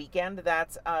 on the weekend,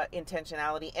 that's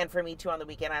intentionality. And for me too, on the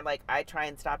weekend, I try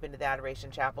and stop into the Adoration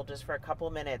Chapel just for a couple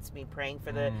minutes, me praying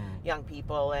for the young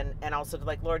people, and also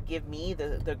to Lord, give me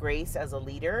the grace as a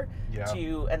leader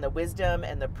and the wisdom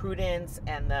and the prudence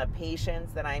and the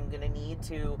patience that I'm going to need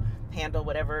to handle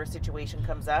whatever situation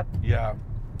comes up. Yeah.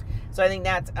 So I think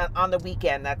that's on the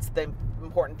weekend, that's the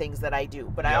important things that I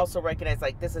do. But I also recognize,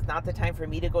 this is not the time for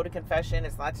me to go to confession.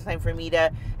 It's not the time for me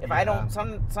to, I don't,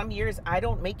 some years I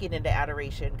don't make it into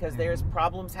adoration because there's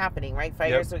problems happening, right?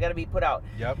 Fires, so we got to be put out.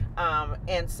 Yep.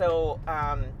 So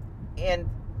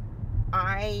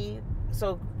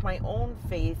my own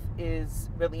faith is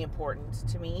really important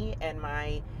to me,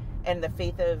 and the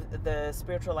faith of the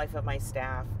spiritual life of my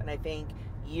staff. And I think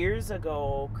years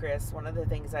ago, Chris, one of the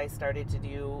things I started to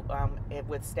do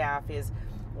with staff is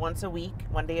one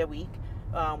day a week,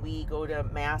 we go to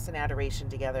Mass and adoration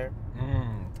together.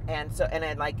 And so,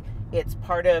 it's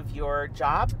part of your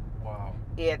job. Wow.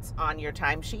 It's on your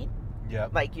timesheet. Yeah.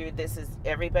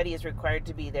 Everybody is required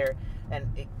to be there.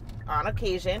 And on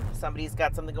occasion, somebody's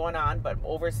got something going on, but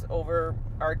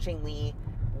overarchingly,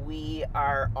 we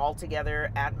are all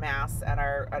together at Mass at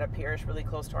a parish really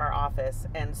close to our office.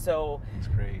 And so that's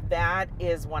great. That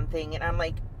is one thing. And I'm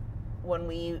when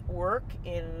we work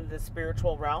in the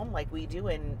spiritual realm, like we do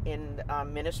in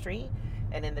ministry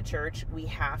and in the church, we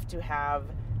have to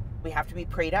be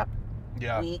prayed up.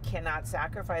 Yeah. We cannot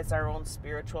sacrifice our own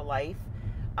spiritual life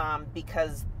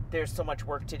because there's so much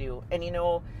work to do.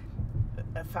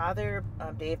 And Father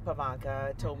Dave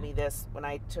Pavanka told me this when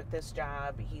I took this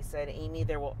job. He said, Amy,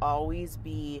 there will always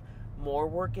be more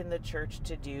work in the church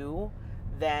to do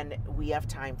than we have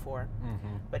time for.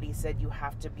 But he said you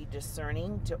have to be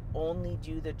discerning to only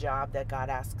do the job that God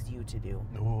asks you to do.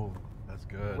 Ooh, that's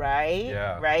good. Right?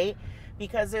 Yeah. Right?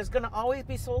 Because there's going to always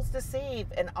be souls to save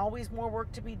and always more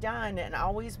work to be done and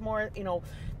always more,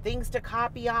 things to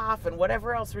copy off and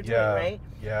whatever else we're doing, right?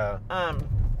 Yeah.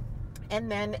 And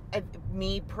then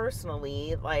me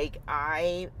personally,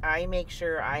 I make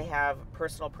sure I have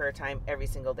personal prayer time every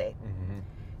single day.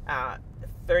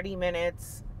 30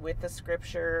 minutes with the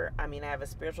scripture. I have a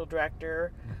spiritual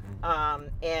director,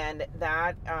 and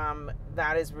that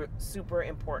is super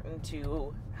important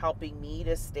to helping me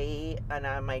to stay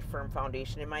on my firm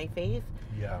foundation in my faith.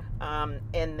 Yeah.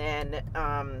 And then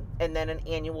an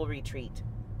annual retreat.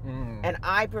 And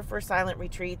I prefer silent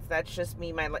retreats. That's just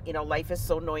me. My life is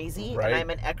so noisy, and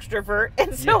I'm an extrovert,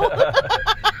 and so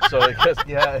so I guess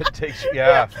it takes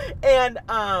and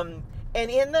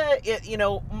in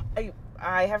the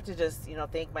I have to just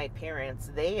thank my parents.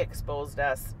 They exposed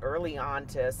us early on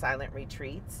to silent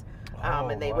retreats,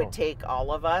 and they would take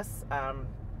all of us.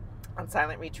 on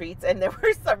silent retreats, and there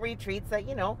were some retreats that,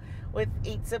 with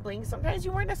 8 siblings, sometimes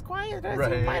you weren't as quiet as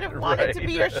you might have wanted to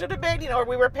be or should have been, or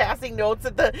we were passing notes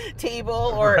at the table,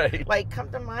 or like, come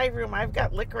to my room, I've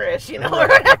got licorice, or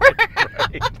whatever.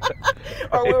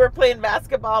 Or we were playing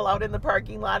basketball out in the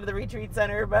parking lot of the retreat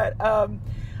center. But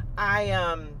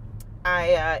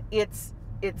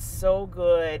it's so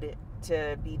good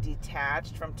to be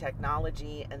detached from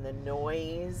technology and the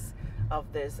noise of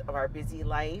our busy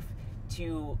life,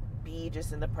 to be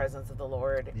just in the presence of the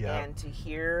Lord, and to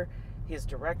hear his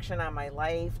direction on my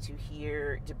life, to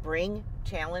bring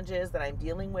challenges that I'm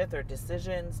dealing with or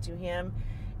decisions to him.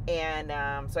 And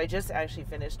so I just actually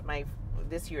finished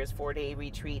this year's 4-day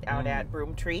retreat out at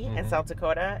Broomtree in South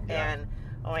Dakota, and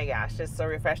oh my gosh, just so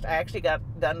refreshed. I actually got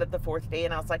done at the 4th day,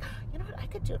 and I was like, you know what, I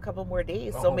could do a couple more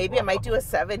days. So maybe I might do a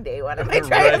 7-day one. I might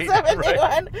try a 7-day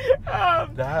one.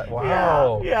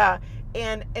 Wow. Yeah.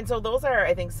 And so those are,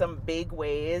 I think, some big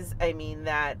ways,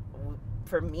 that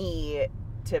for me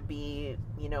to be,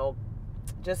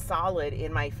 just solid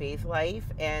in my faith life,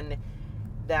 and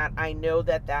that I know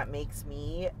that makes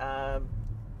me a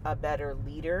better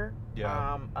leader,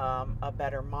 a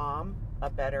better mom, a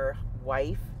better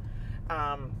wife,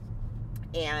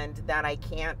 and that I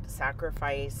can't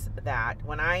sacrifice that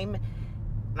when I'm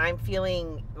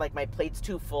feeling like my plate's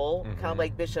too full, kind of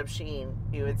like Bishop Sheen,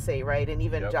 you would say, right? And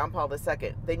even John Paul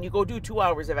II, then you go do 2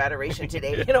 hours of adoration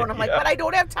today, and I'm like, but I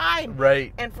don't have time.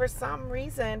 Right. And for some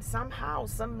reason, somehow,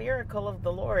 some miracle of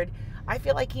the Lord, I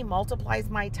feel like he multiplies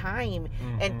my time,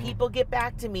 and people get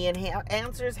back to me, and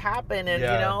answers happen, and,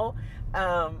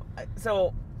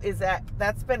 so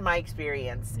that's been my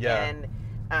experience. And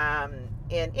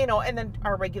then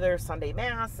our regular Sunday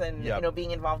Mass, and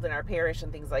being involved in our parish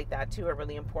and things like that too are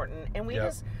really important. And we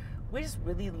just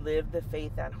really live the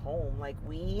faith at home. Like,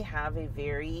 we have a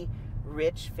very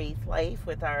rich faith life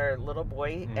with our little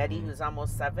boy Eddie, who's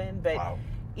almost 7. But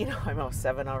I'm almost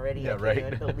 7 already. I can't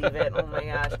even believe it. Oh my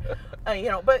gosh.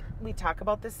 But we talk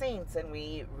about the saints, and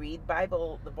we read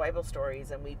the Bible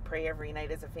stories, and we pray every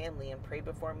night as a family, and pray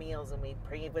before meals, and we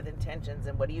pray with intentions,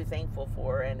 and what are you thankful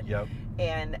for? And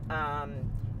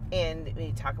and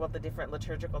we talk about the different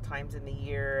liturgical times in the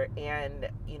year, and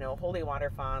holy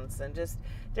water fonts, and just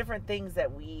different things that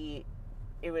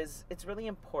it's really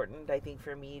important, I think,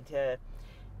 for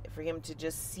him to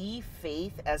just see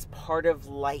faith as part of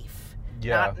life.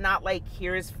 Not like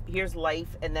here's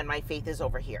life, and then my faith is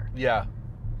over here.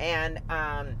 And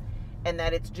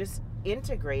that it's just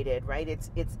integrated, right? It's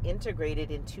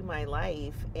integrated into my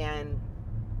life, and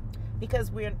because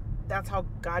that's how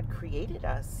God created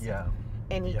us.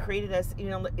 And he created us,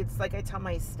 it's like I tell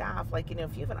my staff, like,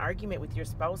 if you have an argument with your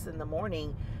spouse in the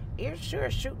morning, you're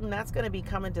sure shooting that's going to be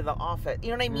coming to the office. You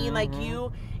know what I mean? Like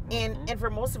and for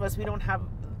most of us, we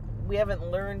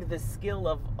haven't learned the skill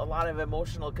of a lot of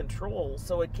emotional control,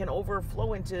 so it can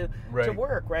overflow into to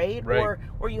work, right?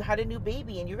 Or you had a new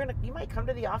baby, and you might come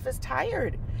to the office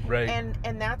tired, and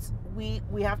that's we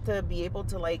have to be able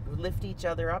to, like, lift each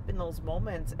other up in those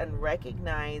moments, and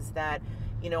recognize that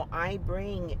I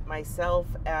bring myself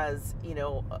as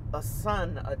a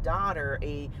son, a daughter,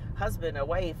 a husband, a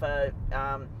wife,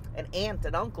 an aunt,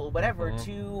 an uncle, whatever,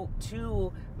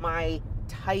 to my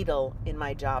title in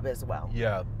my job as well.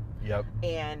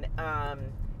 And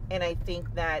I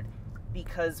think that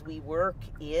because we work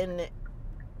in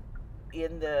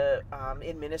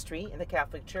ministry in the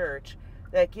Catholic Church,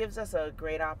 that gives us a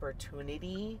great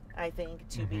opportunity, I think,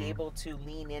 to be able to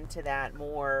lean into that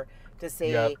more, to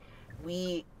say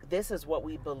this is what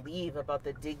we believe about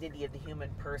the dignity of the human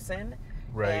person,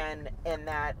 and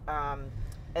that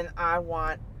and I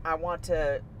want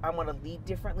to lead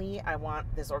differently. I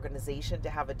want this organization to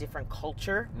have a different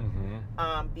culture,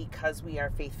 because we are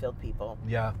faith-filled people.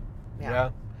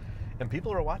 And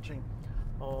people are watching.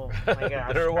 Oh my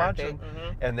gosh, they're watching,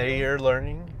 and they are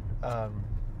learning.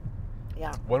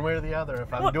 One way or the other.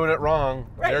 If I'm doing it wrong,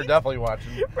 they're definitely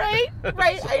watching. Right.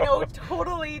 I know,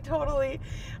 totally.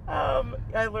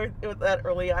 I learned that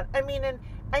early on. I mean, and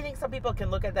I think some people can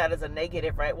look at that as a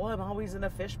negative, right? Well, I'm always in a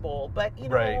fishbowl. But, we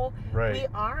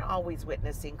are always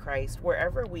witnessing Christ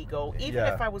wherever we go. Even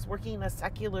if I was working a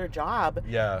secular job,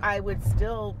 I would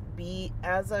still be,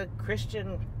 as a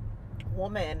Christian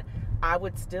woman, I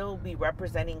would still be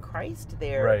representing Christ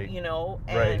there,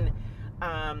 and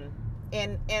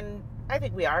and I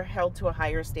think we are held to a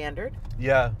higher standard.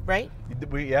 Right?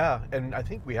 And I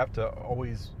think we have to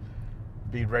always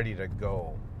be ready to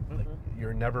go. Like,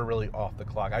 you're never really off the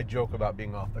clock. I joke about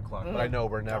being off the clock, but I know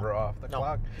we're never off the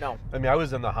clock. No. I mean, I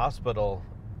was in the hospital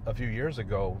a few years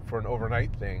ago for an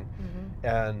overnight thing,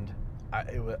 and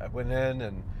I went in,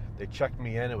 and they checked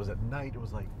me in. It was at night. It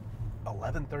was like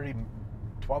 11:30,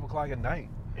 12 o'clock at night.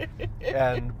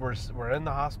 And we're in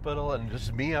the hospital, and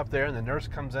just me up there, and the nurse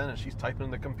comes in, and she's typing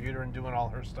in the computer and doing all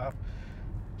her stuff.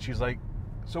 She's like,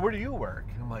 so where do you work?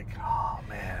 And I'm like, oh,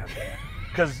 man.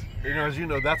 Because, as you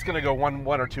know, that's going to go one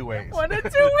or two ways. One or two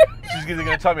ways. She's either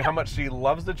going to tell me how much she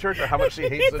loves the church or how much she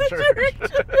hates the church.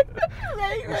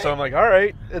 Right. So I'm like, all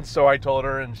right. And so I told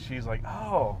her, and she's like,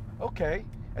 oh, okay.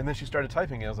 And then she started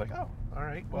typing it. I was like, oh, all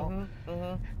right. Well,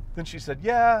 Then she said,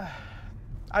 yeah,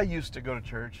 I used to go to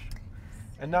church,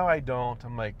 and now I don't.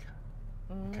 I'm like,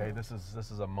 okay, this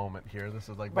is a moment here. This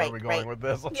is like, where are we going with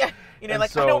this? Yeah, like,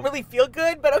 so, I don't really feel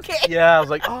good, but okay. Yeah, I was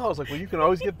like, well, you can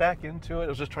always get back into it. I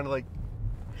was just trying to, like,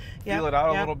 feel it out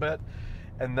a little bit.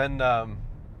 And then, and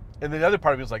the other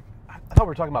part of me was like, I thought we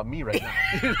were talking about me right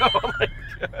now. Like,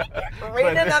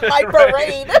 raining on my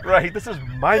parade. Right, this is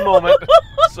my moment.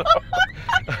 So,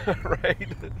 right.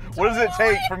 What does it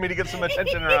take for me to get some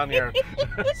attention around here?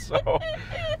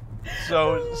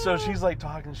 So she's like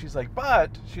talking. She's like,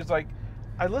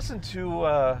 I listen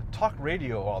to talk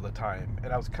radio all the time,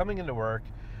 and I was coming into work,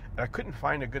 and I couldn't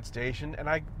find a good station, and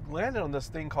I landed on this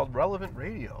thing called Relevant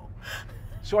Radio.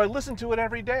 So I listened to it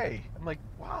every day. I'm like,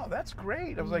 wow, that's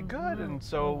great. I was like, good. And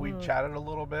so we chatted a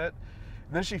little bit.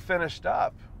 And then she finished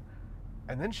up.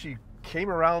 And then she came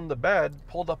around the bed,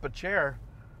 pulled up a chair.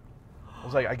 I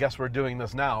was like, I guess we're doing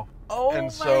this now. Oh,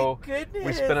 and so my goodness.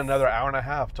 We spent another hour and a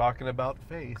half talking about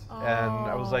faith. Oh. And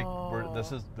I was like,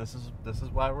 this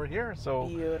is why we're here. So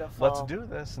beautiful. Let's do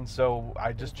this. And so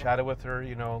I just chatted with her,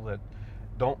 that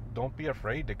don't be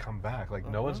afraid to come back. Like,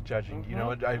 no one's judging.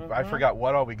 I forgot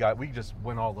what all we got. We just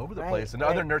went all over the place. And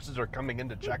other nurses are coming in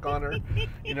to check on her,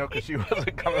 because she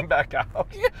wasn't coming back out.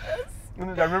 Yes.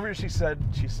 And I remember she said,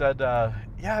 yeah,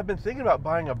 I've been thinking about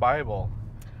buying a Bible.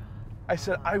 I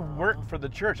said, I work for the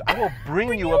church. I will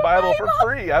bring you a Bible for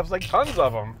free. I was like, tons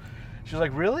of them. She's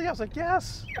like, really? I was like,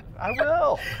 yes, I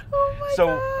will. Oh my so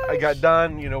gosh. I got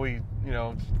done.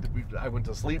 I went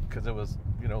to sleep because it was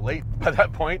late by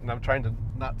that point, and I'm trying to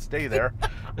not stay there.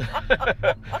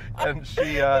 And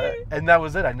she and that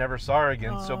was it. I never saw her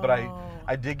again. So, but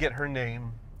I did get her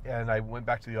name, and I went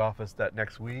back to the office that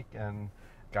next week and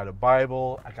got a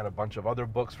Bible. I got a bunch of other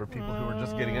books for people who were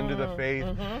just getting into the faith.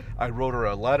 I wrote her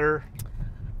a letter.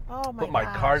 Put my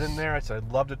card in there. I said,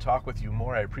 I'd love to talk with you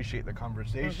more. I appreciate the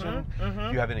conversation.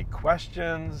 If you have any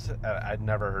questions, I'd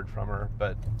never heard from her,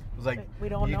 but it was like, we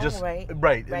don't know, right?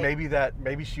 Right.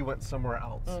 Maybe she went somewhere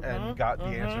else and got the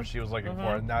answer she was looking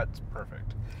for, and that's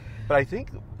perfect. But I think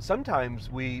sometimes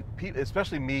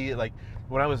especially me, like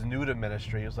when I was new to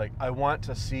ministry, it was like, I want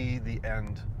to see the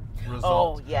end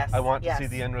result. Oh, yes. I want to see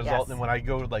the end result. Yes. And when I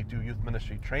go to do youth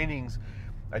ministry trainings,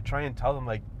 I try and tell them,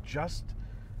 just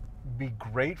be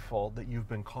grateful that you've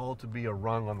been called to be a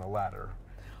rung on the ladder.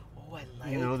 Oh, I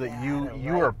like that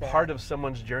you are part of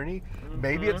someone's journey.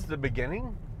 Maybe it's the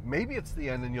beginning, maybe it's the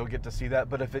end, and you'll get to see that.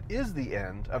 But if it is the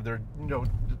end of their,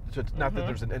 not that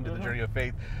there's an end to the journey of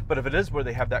faith, but if it is where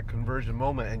they have that conversion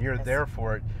moment and you're there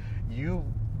for it, you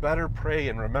better pray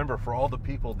and remember for all the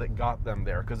people that got them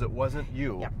there, because it wasn't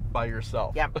you by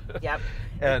yourself. Yep.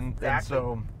 And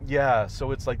so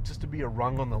so it's like just to be a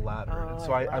rung on the ladder. And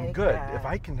so I'm good. That. If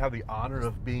I can have the honor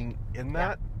of being in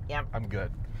that, I'm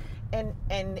good. And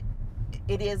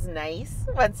it is nice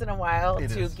once in a while to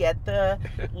is. Get the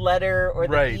letter or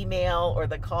the Right. email or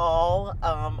the call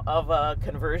of a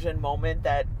conversion moment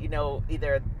that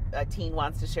either a teen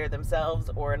wants to share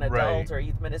themselves or an adult Right. or a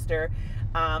youth minister.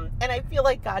 And I feel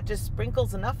like God just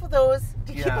sprinkles enough of those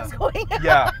to keep us going.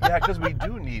 Because we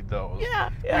do need those. Yeah.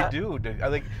 We do. I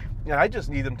think. I just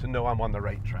need them to know I'm on the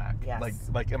right track. Yes.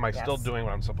 Like, am I still doing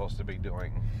what I'm supposed to be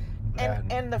doing?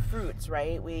 And the fruits,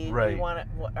 right? We want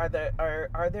to.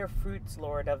 Are there fruits,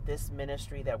 Lord, of this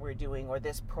ministry that we're doing, or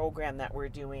this program that we're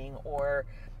doing, or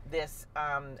this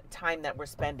time that we're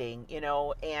spending?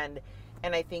 And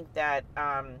I think that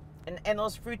and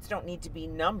those fruits don't need to be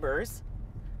numbers.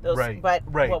 But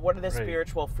what are the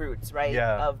spiritual fruits, right?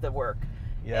 Of the work.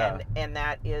 Yeah. And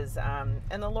that is and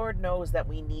the Lord knows that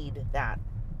we need that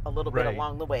a little bit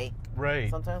along the way. Right.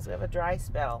 Sometimes we have a dry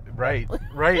spell. Right.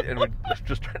 And we're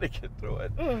just trying to get through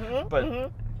it.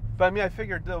 But I mean, I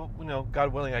figured,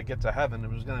 God willing, I get to heaven, it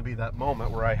was going to be that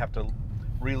moment where I have to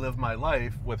relive my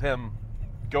life with Him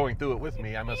going through it with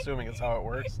me. I'm assuming it's how it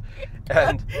works.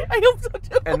 And I hope so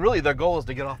too. And really, the goal is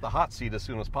to get off the hot seat as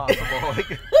soon as possible.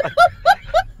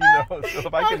 So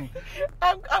if I can,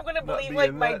 I'm going to believe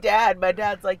like my dad. My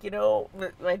dad's like,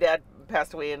 my dad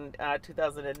passed away in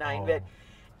 2009, but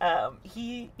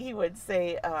he would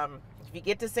say, if you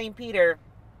get to St. Peter,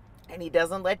 and he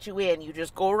doesn't let you in, you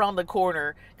just go around the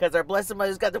corner because our Blessed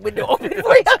Mother's got the window open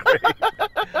for you.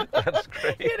 That's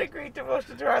great. He had a great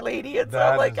devotion to Our Lady, and so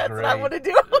That I'm like, is that's what great. I want to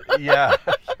do. Yeah.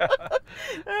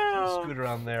 Oh, Scoot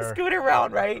around there. Scoot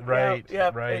around, right? Right,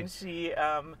 Yep. right. And she,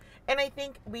 and I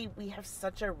think we have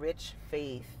such a rich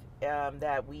faith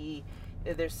that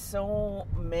there's so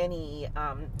many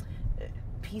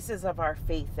pieces of our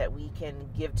faith that we can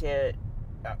give to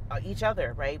each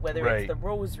other, right? Whether Right. it's the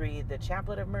rosary, the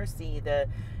chaplet of mercy, the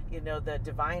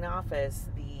divine office,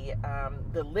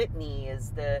 the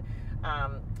litanies,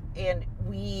 and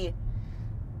we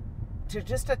to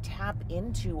tap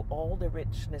into all the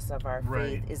richness of our faith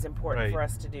Right. is important Right. for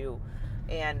us to do,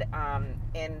 and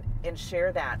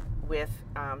share that with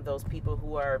those people who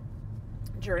we're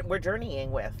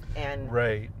journeying with, and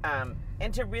Right.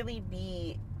 and to really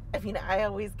be. I mean, I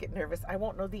always get nervous. I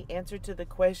won't know the answer to the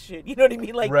question. You know what I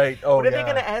mean? Like, Right. Oh, what are they yeah.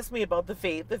 going to ask me about the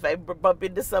faith if I bump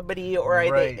into somebody, or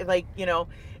Right.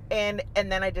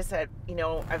 and then I just had,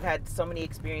 I've had so many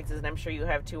experiences, and I'm sure you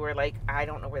have too, where like, I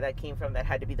don't know where that came from. That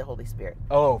had to be the Holy Spirit.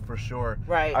 Oh, for sure.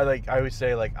 Right. I always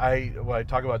say, like, when I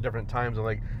talk about different times, I'm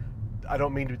like, I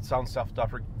don't mean to sound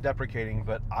self-deprecating,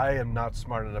 but I am not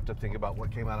smart enough to think about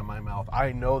what came out of my mouth.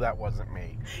 I know that wasn't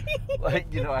me.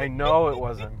 I know it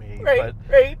wasn't me. Right.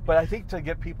 But I think to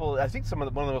get people, I think one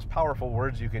of the most powerful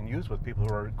words you can use with people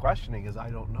who are questioning is,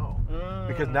 I don't know.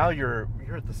 Because now you're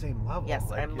at the same level. Yes,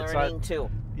 Like, I'm it's learning not- too.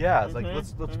 Yeah, it's like,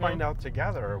 Mhm, let's find out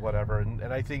together or whatever. And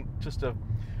I think just to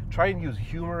try and use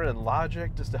humor and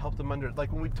logic just to help them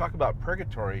like when we talk about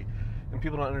purgatory and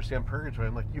people don't understand purgatory,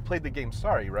 I'm like, you played the game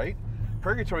Sorry, right?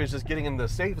 Purgatory is just getting in the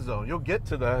safe zone. You'll get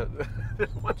to the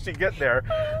once you get there,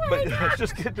 but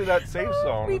just get to that safe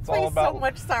zone. We It's play all about so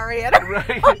much Sorry at our right.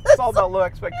 It's all about low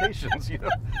expectations.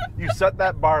 You set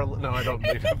that bar. No, I don't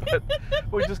believe it, but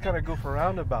we just kind of goof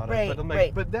around about it. Right, But I'm like,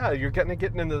 right. but yeah, you're getting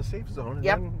into the safe zone, and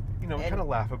Yep. then we And- kind of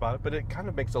laugh about it, but it kind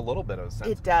of makes a little bit of sense.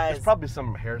 It does. There's probably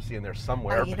some heresy in there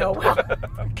somewhere. Well,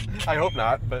 I hope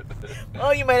not, but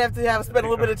oh, you might have to spend a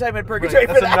little bit of time in purgatory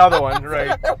right, for that's that. another one,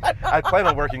 right? I plan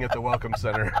on working at the Welcome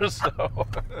Center, so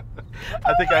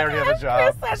I think I already have a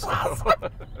job. That's so-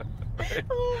 awesome.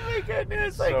 Oh my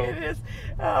goodness, my So- goodness.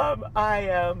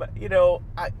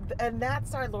 And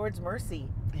that's our Lord's mercy.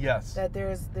 Yes. That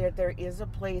there is a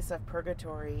place of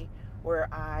purgatory where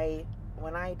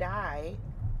when I die,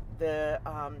 the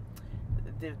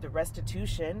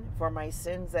restitution for my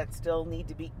sins that still need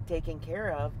to be taken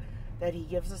care of, that He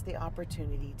gives us the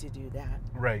opportunity to do that.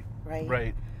 Right. Right.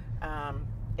 Right.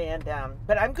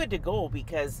 But I'm good to go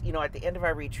because at the end of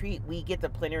our retreat we get the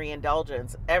plenary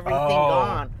indulgence, everything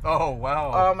gone. Oh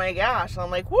wow. Oh my gosh! I'm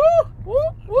like, woo, woo,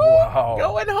 woo, Wow.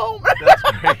 going home. That's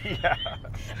great. Yeah.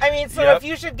 I mean, so Yep. if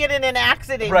you should get in an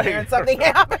accident Right. here and something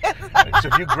happens, So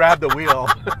if you grab the wheel,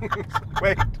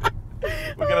 wait,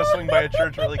 we gotta swing by a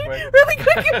church really quick. really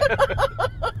quick.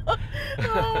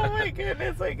 Oh my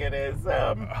goodness, my goodness.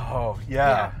 Oh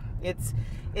yeah.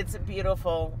 It's a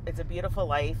beautiful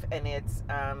life, and it's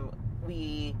I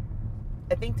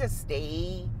think to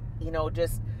stay,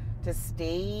 just to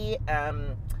stay,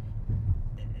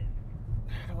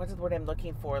 what's the word I'm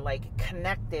looking for? Like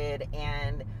connected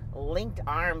and linked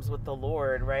arms with the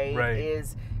Lord, right? Right.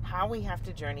 Is how we have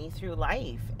to journey through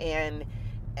life. And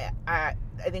I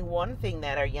think one thing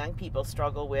that our young people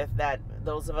struggle with, that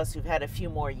those of us who've had a few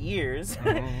more years,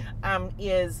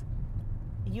 is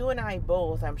you and I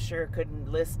both, I'm sure, could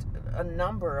list a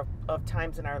number of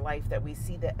times in our life that we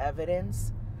see the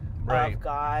evidence Right. of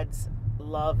God's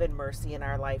love and mercy in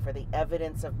our life, or the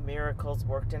evidence of miracles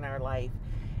worked in our life.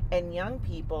 And young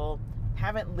people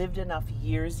haven't lived enough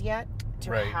years yet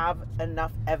to Right. have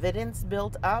enough evidence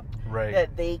built up Right.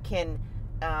 that they can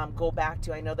go back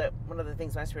to. I know that one of the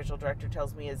things my spiritual director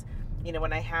tells me is,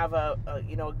 when I have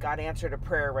God answered a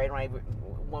prayer, right?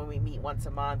 When we meet once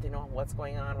a month, what's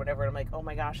going on, whatever. I'm like, oh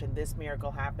my gosh, and this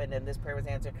miracle happened, and this prayer was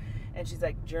answered. And she's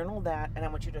like, journal that, and I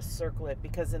want you to circle it,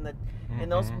 because in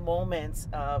those moments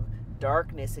of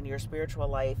darkness in your spiritual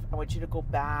life, I want you to go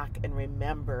back and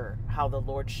remember how the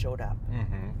Lord showed up,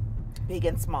 big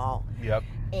and small. Yep.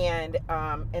 And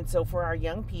so for our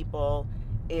young people,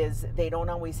 is they don't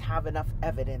always have enough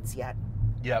evidence yet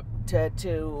Yep.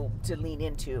 to lean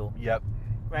into, Yep.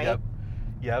 right?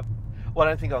 Yep. Well,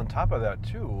 I think on top of that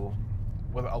too,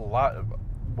 with a lot of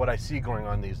what I see going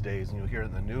on these days, and you hear it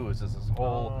in the news, is this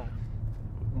whole,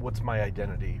 what's my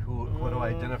identity? What do I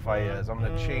identify as? I'm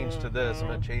going to change to this. I'm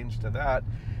going to change to that.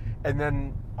 And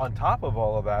then on top of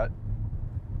all of that,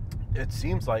 it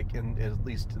seems like, at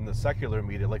least in the secular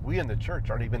media, like we in the church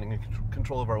aren't even in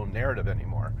control of our own narrative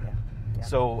anymore. Yeah.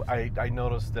 So I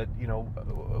noticed that, you know,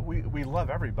 we love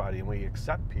everybody and we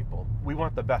accept people. We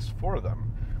want the best for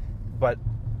them. But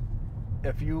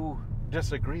if you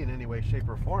disagree in any way, shape,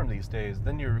 or form these days,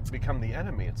 then you become the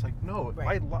enemy. It's like, no, if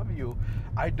I love you,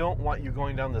 I don't want you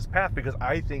going down this path because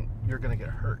I think you're going to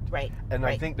get hurt. Right. And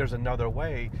I think there's another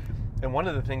way. And one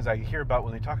of the things I hear about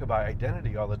when they talk about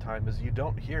identity all the time is you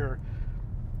don't hear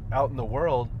out in the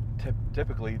world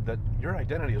typically that your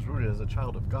identity is rooted as a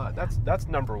child of God. That's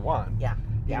number one. Yeah.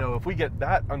 You know, if we get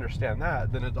that, understand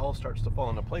that, then it all starts to fall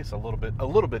into place a little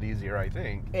bit easier, I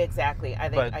think. Exactly.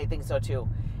 I think so too.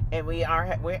 And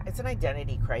it's an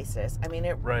identity crisis. I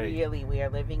mean, really, we are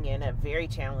living in a very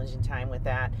challenging time with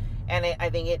that. And I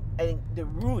think the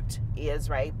root is,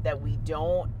 right, that we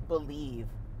don't believe,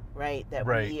 right, that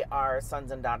we are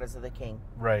sons and daughters of the King.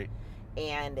 Right.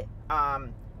 And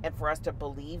for us to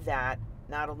believe that,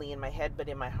 not only in my head, but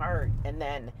in my heart, and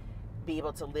then be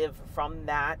able to live from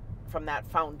that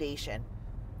foundation,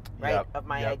 right, of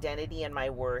my identity and my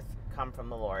worth come from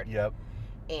the Lord. Yep.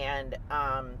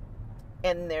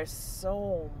 And there's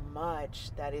so much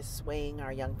that is swaying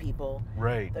our young people.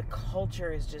 Right. The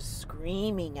culture is just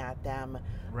screaming at them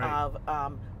of,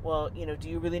 well, you know, do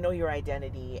you really know your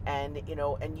identity? And, you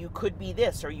know, and you could be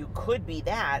this or you could be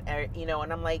that, or, you know,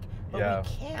 and I'm like, but we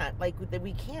can't. Like,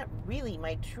 we can't really.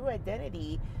 My true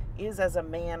identity is as a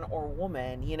man or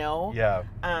woman, you know? Yeah.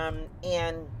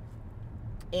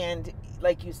 And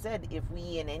like you said, if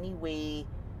we in any way,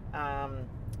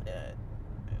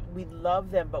 we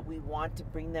love them, but we want to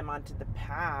bring them onto the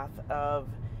path of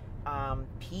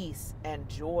peace and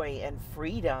joy and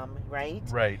freedom, right?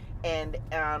 Right. And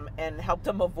help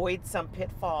them avoid some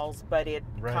pitfalls, but it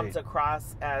comes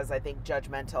across as, I think,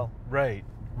 judgmental. Right.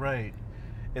 Right.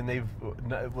 And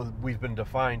we've been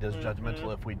defined as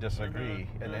judgmental if we disagree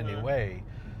in any way,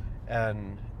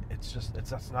 and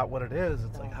that's not what it is.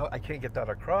 It's like, I can't get that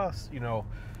across, you know,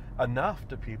 enough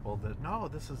to people that no,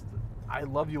 I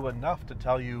love you enough to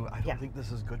tell you I don't think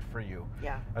this is good for you.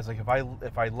 Yeah. I was like,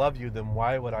 if I love you, then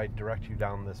why would I direct you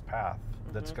down this path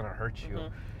that's going to hurt you?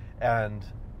 And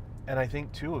I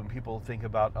think too, when people think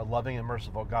about a loving and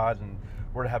merciful God and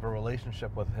we're to have a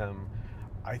relationship with Him,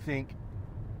 I think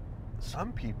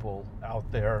some people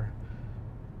out there,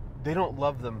 they don't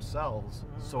love themselves,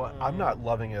 so I'm not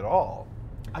loving at all.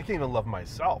 I can't even love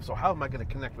myself, so how am I going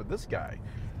to connect with this guy?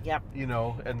 Yep. You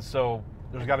know, and so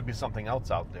there's got to be something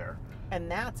else out there. And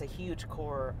that's a huge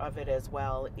core of it as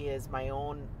well, is my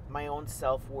own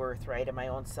self-worth, right, and my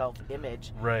own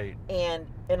self-image. Right. And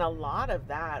a lot of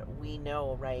that, we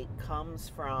know, right, comes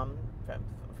from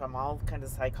all kinds of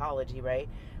psychology, right?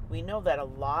 We know that a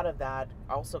lot of that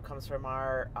also comes from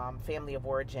our family of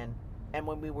origin and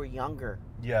when we were younger.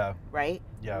 Yeah. Right?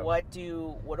 Yeah. What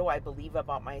do I believe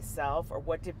about myself, or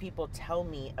what did people tell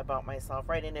me about myself,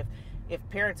 right? And if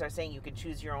parents are saying you can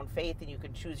choose your own faith and you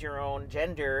can choose your own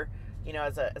gender, you know,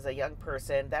 as a young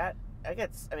person, that's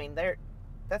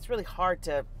really hard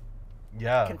to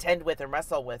contend with and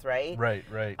wrestle with, right? Right,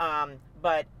 right.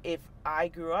 But if I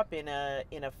grew up in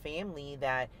a family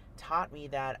that taught me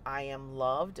that I am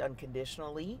loved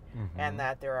unconditionally and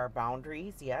that there are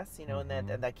boundaries, yes, you know, and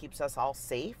that keeps us all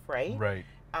safe, right? Right.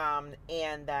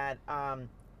 And that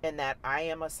I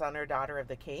am a son or daughter of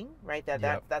the King, right?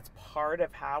 That's part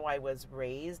of how I was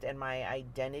raised and my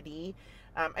identity.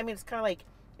 I mean, it's kind of like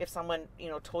if someone, you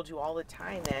know, told you all the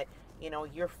time that, you know,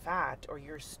 you're fat or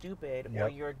you're stupid or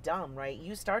you're dumb, right?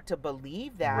 You start to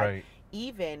believe that,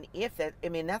 even if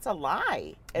that's a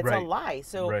lie. It's a lie.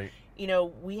 So, you know,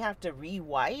 we have to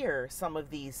rewire some of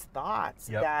these thoughts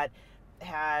that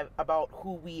have about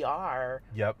who we are.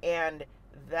 Yep. And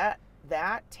that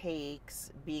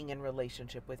takes being in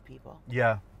relationship with people.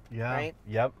 Yeah. Yeah. Right?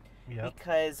 Yep. Yep.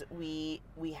 Because we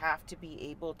have to be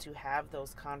able to have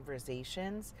those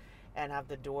conversations and have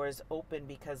the doors open,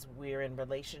 because we're in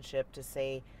relationship to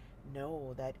say,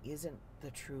 no, that isn't the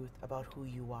truth about who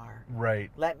you are. Right.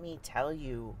 Let me tell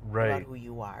you about who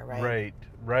you are, right? Right.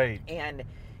 Right.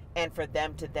 And for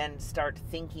them to then start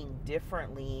thinking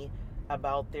differently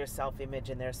about their self-image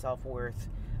and their self-worth.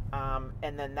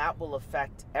 And then that will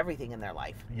affect everything in their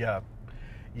life. Yeah.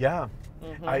 Yeah.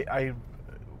 I think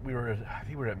we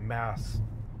were at Mass.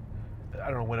 I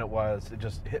don't know when it was. It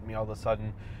just hit me all of a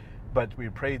sudden. But we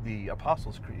prayed the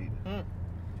Apostles' Creed.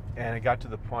 And it got to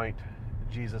the point,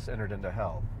 Jesus entered into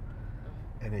hell.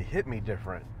 And it hit me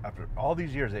different. After all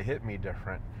these years, it hit me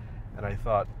different. And I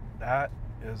thought, that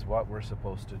is what we're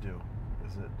supposed to do.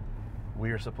 Is that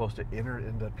we are supposed to enter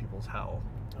into people's hell.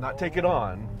 Not take it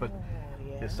on, but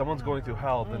if someone's going through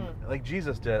hell, then like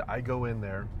Jesus did, I go in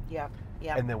there. Yeah.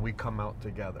 Yeah. And then we come out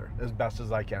together as best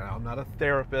as I can. I'm not a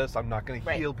therapist. I'm not going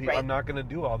to heal people. I'm not going to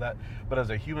do all that. But as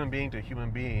a human being to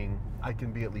human being, I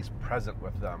can be at least present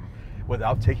with them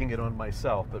without taking it on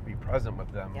myself, but be present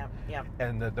with them. Yeah.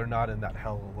 And that they're not in that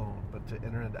hell alone, but to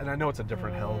enter in. And I know it's a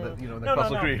different hell that, the No.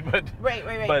 Council agreed, but. Right.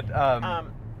 But,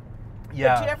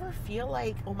 yeah. But do you ever feel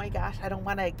like, oh my gosh, I don't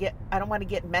want to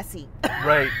get messy.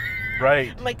 Right.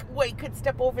 I'm like, wait, could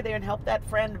step over there and help that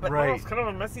friend, but it's kind of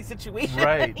a messy situation.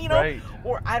 Right.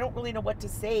 Or I don't really know what to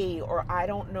say, or I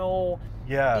don't know.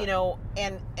 Yeah.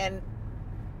 And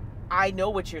I know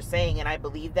what you're saying, and I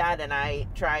believe that, and I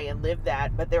try and live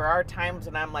that. But there are times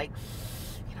when I'm like,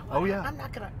 I'm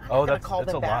not gonna call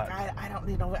them back. I don't.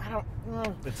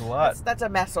 It's a lot. That's a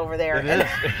mess over there. It is.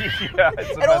 Yeah,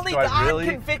 it's a mess. Only God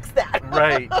can fix that.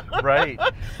 Right.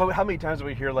 But how many times do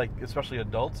we hear, like, especially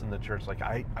adults in the church, like,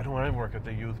 I don't want to work with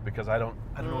the youth because I don't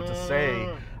know what to say.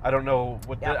 I don't know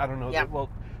what. I don't know. Well,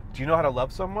 do you know how to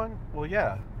love someone? Well,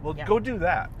 yeah. Well, go do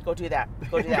that. Go do that.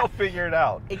 Go figure it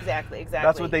out. Exactly.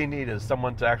 That's what they need, is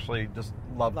someone to actually just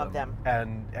love them.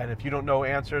 And if you don't know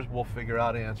answers, we'll figure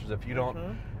out answers. If you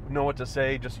don't know what to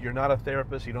say, you're not a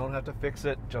therapist. You don't have to fix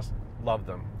it. Just love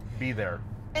them. Be there.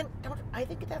 And I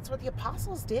think that's what the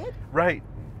apostles did. Right.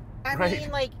 I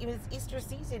mean, like, it was Easter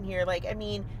season here. Like, I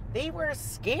mean, they were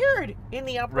scared in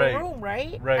the upper room,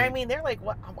 right? Right. I mean, they're like,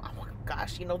 what? Oh,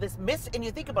 gosh, and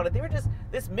you think about it, they were just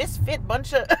this misfit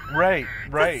bunch of disciples, right?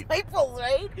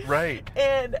 Right.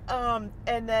 And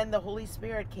then the Holy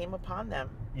Spirit came upon them.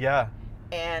 Yeah.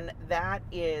 And that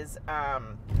is, I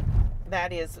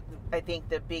think,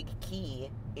 the big key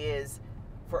is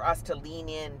for us to lean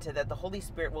into that. The Holy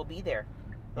Spirit will be there.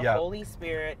 The Holy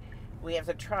Spirit, we have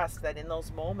to trust that in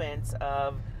those moments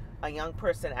of a young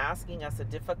person asking us a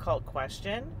difficult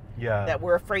question that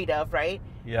we're afraid of, right?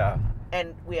 Yeah.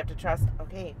 And we have to trust,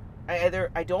 okay,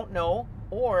 either I don't know,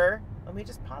 or let me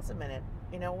just pause a minute.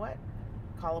 You know what?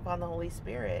 Call upon the Holy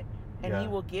Spirit, and He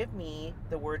will give me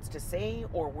the words to say,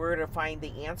 or where to find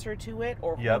the answer to it,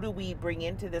 or who do we bring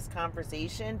into this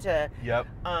conversation to...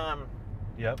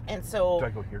 And so... Do I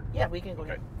go here? Yeah, we can go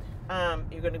here.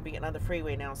 You're going to be on the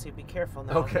freeway now, so be careful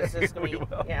now. Okay. It's going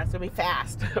to be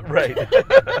fast. Right.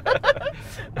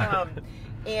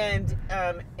 And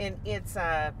it's...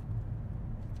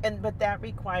 but that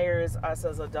requires us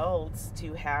as adults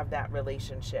to have that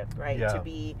relationship, right? Yeah.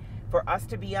 For us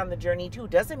to be on the journey too.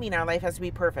 Doesn't mean our life has to be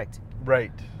perfect.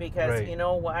 Right. Because you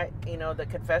know what? The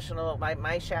confessional,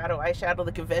 I shadow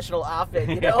the confessional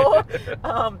often,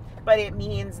 but it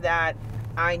means that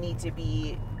I need to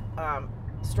be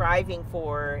striving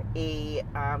for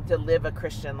to live a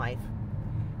Christian life.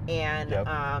 And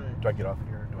do I get off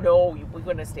here? No, we're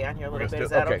going to stay on here a little bit. Is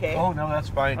that okay? Oh, no, that's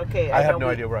fine. Okay. I have no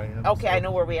idea where I am. Okay, I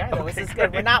know where we are, though. This is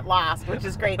good. We're not lost, which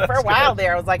is great. For a while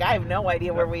there, I was like, I have no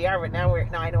idea where we are, but now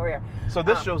I know where we are. So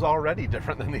this show's already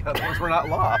different than the other ones. We're not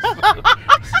lost.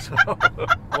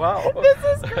 Wow. This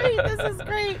is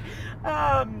great.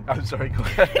 I'm sorry, go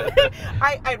ahead.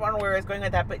 I don't know where I was going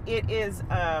with that, but it is...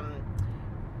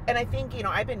 and I think,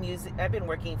 I've been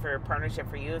working for Partnership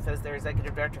for Youth as their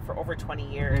executive director for over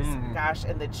 20 years. Gosh,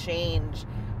 and the change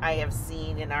I have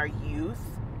seen in our youth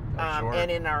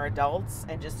and in our adults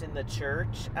and just in the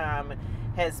church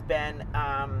has been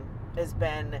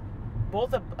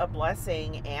both a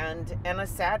blessing and a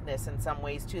sadness in some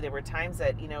ways too. There were times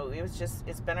that,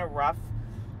 it's been a rough,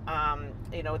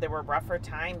 there were rougher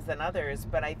times than others,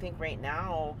 but I think right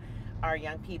now our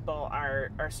young people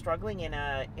are struggling in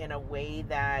a way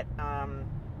that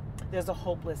there's a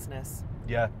hopelessness.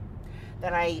 Yeah.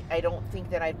 That I don't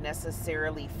think that I've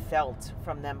necessarily felt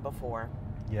from them before.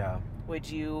 Yeah. Would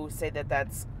you say that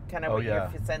that's kind of what your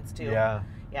sense too? Yeah.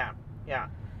 Yeah.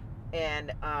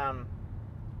 And I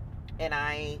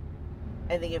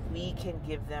think if we can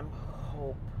give them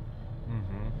hope,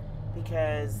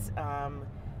 because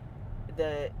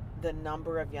the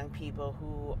number of young people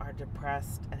who are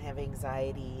depressed and have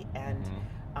anxiety and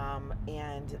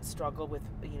struggle with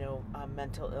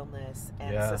mental illness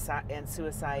and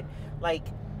suicide, like,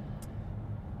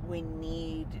 we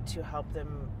need to help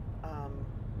them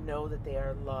know that they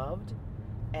are loved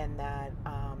and that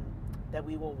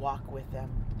we will walk with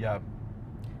them. Yeah.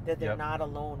 That they're not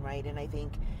alone, right? And I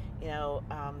think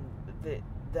the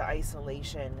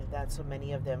isolation that so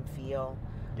many of them feel.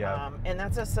 Yeah. And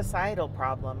that's a societal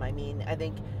problem. I mean, I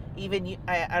think even you,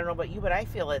 I don't know about you, but I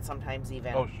feel it sometimes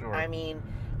even. Oh, sure. I mean,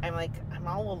 I'm like, I'm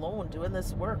all alone doing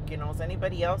this work. Is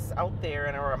anybody else out there?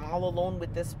 Or I'm all alone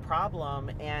with this problem.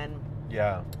 And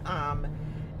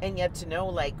and yet to know,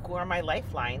 like, who are my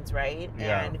lifelines, right?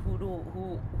 Yeah. And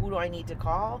who do I need to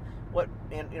call? What,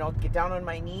 and get down on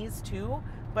my knees too.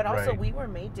 But also, we were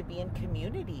made to be in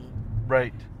community.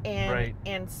 Right. And Right.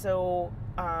 and so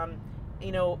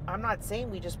you know, I'm not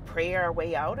saying we just pray our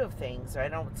way out of things. I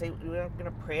don't say we're not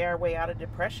going to pray our way out of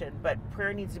depression, but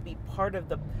prayer needs to be part of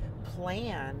the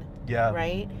plan, Yeah.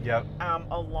 right? Yep.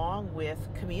 Along with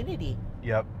community.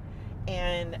 Yep.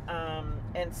 And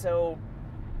so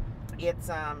it's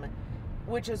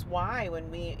which is why when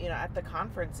we, you know, at the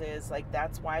conferences, like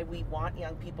that's why we want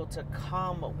young people to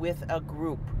come with a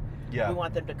group. Yeah. We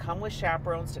want them to come with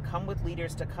chaperones, to come with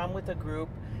leaders, to come with a group,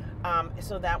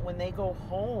 so that when they go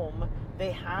home,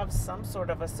 they have some sort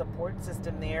of a support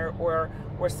system there, or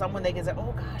someone they can say,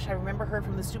 oh gosh, I remember her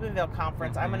from the Steubenville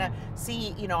conference. I'm gonna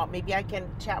see, you know, maybe I can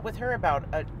chat with her about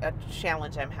a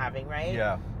challenge I'm having, right?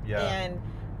 Yeah. Yeah.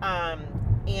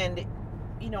 And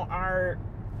you know, our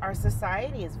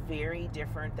society is very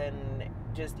different than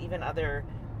just even other,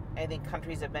 I think,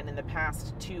 countries have been in the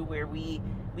past too, where we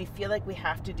feel like we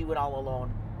have to do it all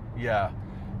alone. Yeah.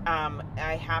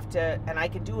 I have to, and I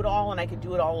can do it all, and I can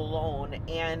do it all alone.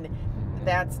 And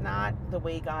that's not the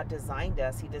way God designed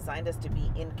us. He designed us to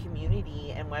be in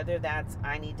community, and whether that's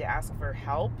I need to ask for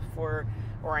help or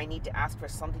I need to ask for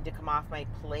something to come off my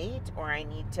plate, or I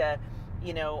need to,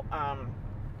 you know,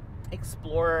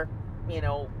 explore, you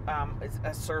know,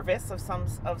 a service of some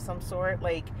sort.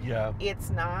 Like, Yeah. it's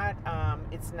not a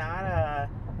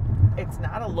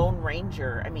Lone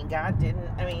Ranger. I mean, God didn't.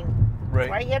 I mean, Right. that's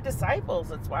why He had disciples.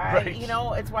 That's why, Right. you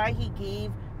know, it's why He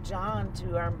gave John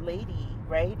to Our Lady,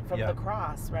 right, from Yeah. the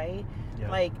cross, right? Yeah.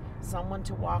 Like someone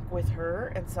to walk with her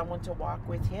and someone to walk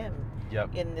with Him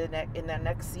Yep. in the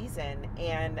next season,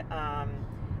 and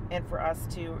for us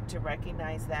to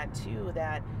recognize that too,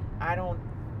 that I don't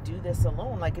do this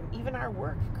alone. Like even our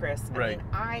work, Chris. Right.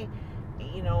 I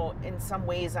mean, you know, in some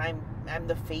ways I'm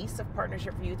the face of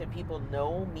Partnership for Youth, and people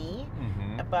know me.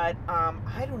 Mm-hmm. But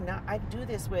I do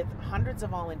this with hundreds of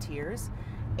volunteers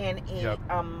and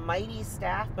a mighty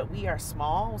staff, but we are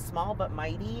small but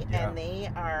mighty. Yeah. And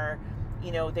they are,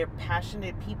 you know, they're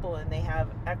passionate people, and they have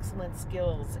excellent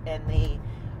skills, and they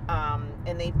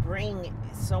bring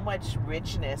so much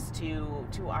richness to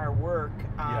our work,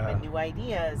 and new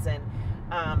ideas, and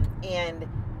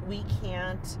we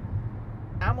can't.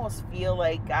 I almost feel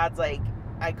like God's like,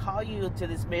 I call you to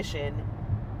this mission,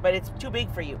 but it's too big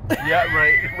for you. Yeah.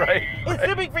 Right. It's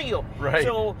too big for you. Right.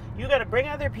 So you got to bring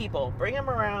other people, bring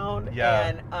them around,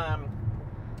 Yeah.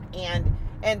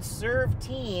 and serve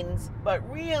teens. But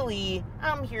really,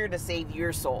 I'm here to save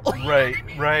your soul. Right.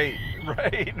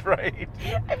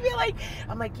 I feel like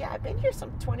I'm like, yeah, I've been here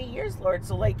some 20 years, Lord.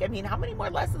 So like, I mean, how many more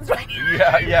lessons do I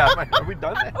need? Yeah. Are we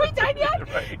done? Are we done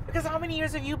yet? Right. Because how many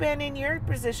years have you been in your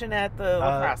position at the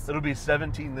lacrosse? It'll be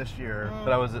 17 this year,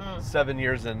 but I was at 7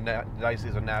 years in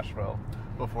Diocese of Nashville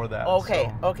before that.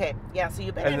 Okay. so- Okay. Yeah. So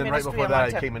you've been And in then right ministry before a long that,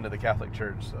 I time. came into the Catholic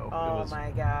Church. So it Oh was my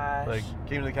gosh. like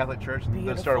came to the Catholic Church and then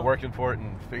Beautiful. started working for it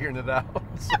and figuring it out.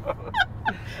 So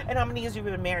And how many years have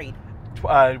you been married?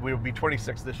 we'll be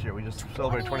 26 this year. We just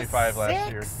celebrated 25 last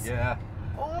year. 26? Yeah.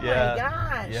 Oh Yeah. my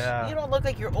gosh. Yeah. You don't look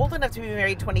like you're old enough to be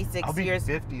married 26 I'll be years.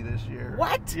 50 this year.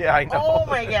 What? Yeah, I know. Oh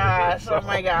my gosh. So- Oh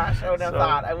my gosh. I would have so-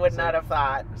 thought. I would so- not have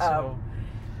thought. So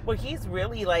Well, he's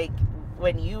really like,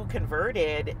 when you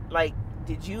converted, like,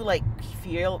 did you like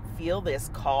feel this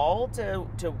call to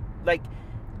like,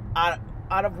 out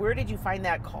of where did you find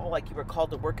that call? Like you were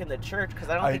called to work in the church? Because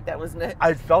I don't think that was.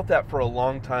 I felt that for a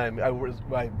long time.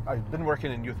 I've been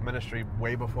working in youth ministry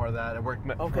way before that. I worked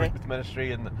for youth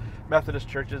ministry in the Methodist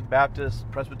churches, Baptist,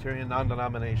 Presbyterian,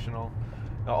 non-denominational,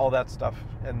 all that stuff.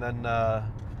 And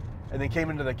then came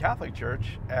into the Catholic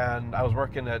Church, and I was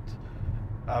working at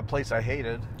a place I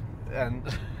hated, and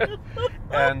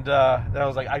and I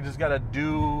was like, I just got to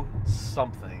do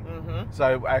something. Mm-hmm.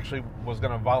 So I actually was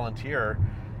going to volunteer,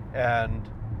 and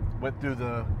went through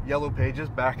the yellow pages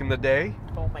back in the day.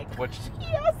 Oh my gosh. Which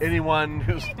yes. anyone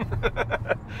who's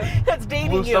That's dating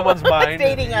blew you. someone's mind. It's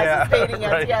dating us. Yeah, It's dating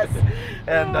us. right. Yes.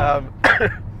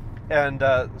 And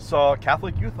saw a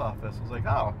Catholic youth office. I was like,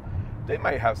 oh, they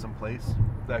might have some place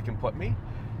that can put me.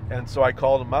 And so I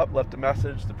called them up, left a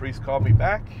message. The priest called me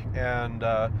back and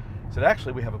said,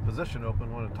 actually, we have a position open.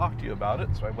 I want to talk to you about it.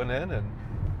 So I went in, and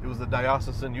it was the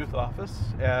diocesan youth office.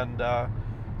 And I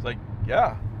was like,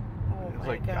 yeah. It was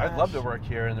like, I'd love to work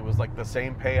here. And it was like the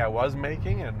same pay I was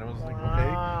making. And it was like, okay.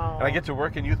 And I get to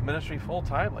work in youth ministry full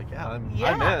time. Like, I'm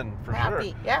in for happy.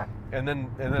 sure. Yeah. And then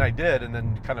I did, and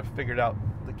then kind of figured out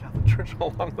the Catholic Church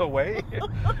along the way,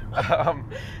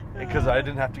 because I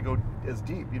didn't have to go as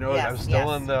deep. You know, I was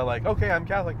still in the like, okay, I'm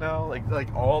Catholic now.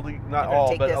 Like all the, not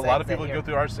all, but a lot of people go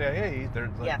through RCIA.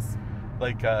 There's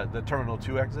like, the Terminal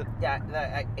 2 exit.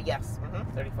 Yeah. Yes.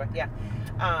 34th.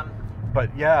 Yeah.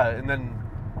 But yeah, and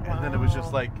then it was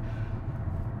just like,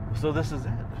 So this is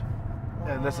it.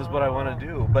 And this is what I want to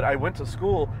do. But I went to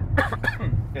school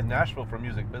in Nashville for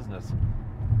music business.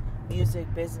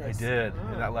 Music business. I did,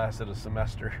 and that lasted a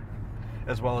semester,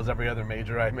 as well as every other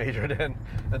major I majored in,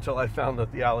 until I found the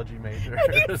theology major.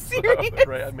 Are you serious?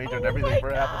 Right, I majored in everything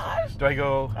for half a semester. Do I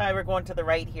go? We're going to the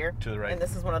right here. To the right. And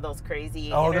this is one of those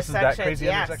crazy intersections. intersections. This is that crazy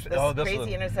yes, intersection? This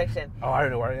crazy intersection. Oh, I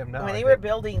don't know where I am now. When they were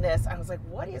building this, I was like,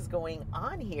 what is going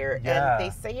on here? Yeah. And they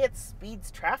say it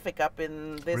speeds traffic up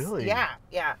in this. Really? Yeah.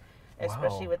 Wow.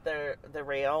 Especially with the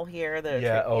rail here.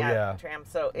 The tram.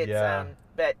 So it's,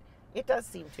 but it does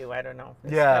seem to. I don't know.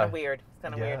 It's kind of weird. It's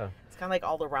kind of weird. It's kind of like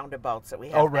all the roundabouts that we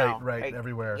have now. Right. Like,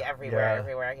 everywhere. Yeah,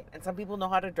 everywhere. And some people know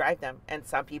how to drive them, and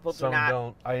some people do not. Some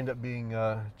don't. I end up being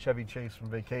Chevy Chase from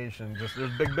Vacation. Just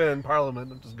there's Big Ben,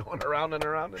 Parliament. I'm just going around and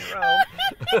around and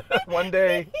around. One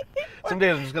day, some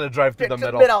days I'm just going to drive through the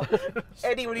middle.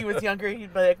 Eddie, when he was younger,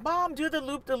 he'd be like, "Mom, do the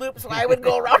loop-de-loop," so I would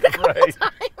go around a couple times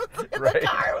in the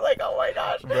car. We're like, "Oh my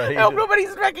gosh, I hope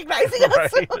nobody's recognizing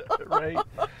us." Right.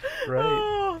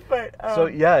 Oh, but, so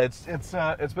yeah,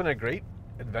 it's been a great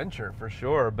adventure for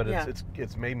sure, but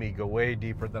it's made me go way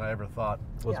deeper than I ever thought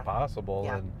was possible.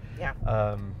 And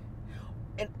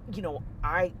you know,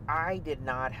 I did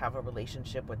not have a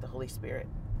relationship with the Holy Spirit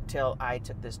till I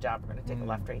took this job. We're going to take a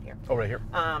left right here. Oh, right here.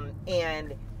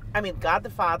 And I mean, God the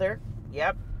Father,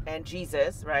 and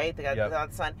Jesus, right? The God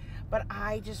the Son. But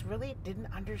I just really didn't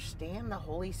understand the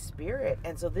Holy Spirit.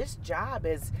 And so this job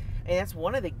is, and that's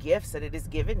one of the gifts that it has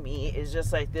given me, is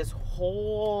just like this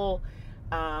whole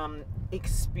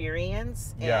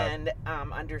experience and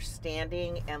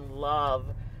understanding and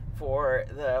love for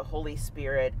the Holy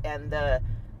Spirit, and the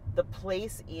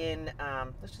place in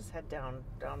let's just head down,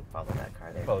 follow that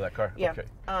car there. Follow that car. Yeah. Okay.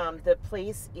 The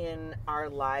place in our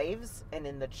lives and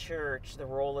in the church, the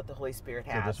role that the Holy Spirit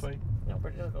has. So this way? No,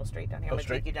 we're gonna go straight down here. I'm gonna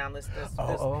take you down this.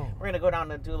 Oh. We're gonna go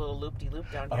down and do a little loop-de-loop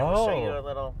down here. I'll show you a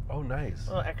little. Oh, nice.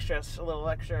 A little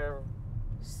extra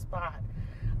spot.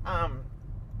 I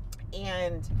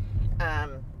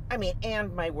mean,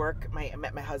 and my work. I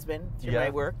met my husband through my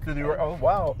work. Oh,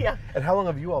 wow. Yeah. And how long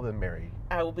have you all been married?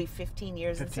 I will be 15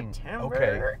 years in September.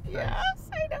 Okay. Yes,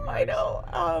 Nice. I know.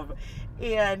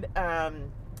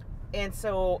 And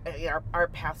so our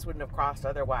paths wouldn't have crossed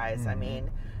otherwise. Mm-hmm. I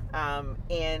mean,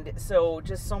 and so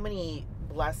just so many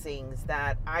blessings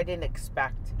that I didn't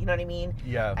expect. You know what I mean?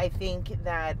 Yeah. I think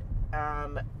that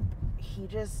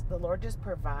the Lord just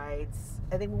provides.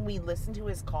 I think when we listen to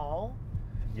His call.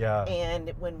 Yeah.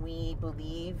 And when we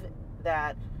believe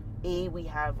that we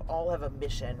all have a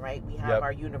mission, right? We have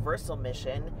our universal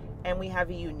mission, and we have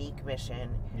a unique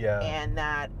mission. Yeah. And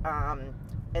that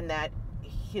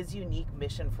His unique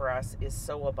mission for us is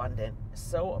so abundant,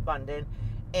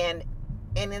 and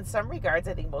in some regards,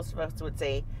 I think most of us would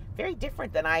say very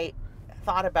different than I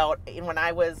thought about when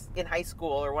I was in high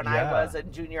school or when I was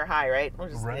in junior high, right? We're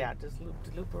just just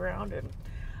loop around,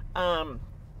 and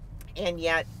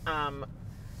yet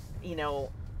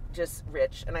just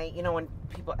rich. And when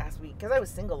people ask me, because I was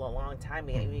single a long time,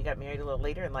 we got married a little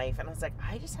later in life, and I was like,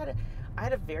 I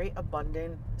had a very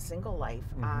abundant single life.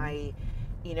 Mm-hmm. I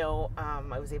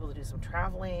was able to do some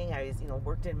traveling. I was,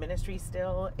 worked in ministry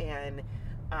still, and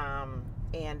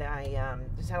I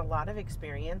just had a lot of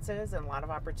experiences and a lot of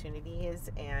opportunities,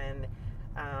 and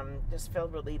just felt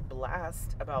really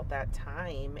blessed about that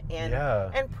time,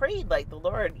 and prayed like the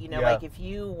Lord, like, if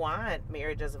you want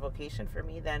marriage as a vocation for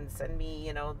me, then send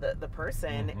me, the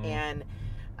person. Mm-hmm. And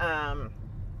I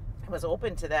was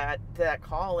open to that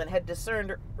call, and had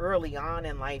discerned early on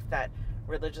in life that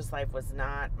religious life was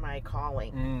not my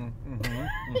calling. Mm-hmm.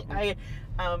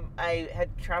 I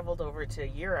had traveled over to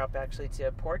Europe, actually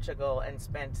to Portugal, and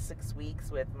spent 6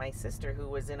 weeks with my sister, who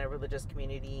was in a religious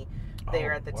community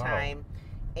there at the time.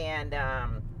 And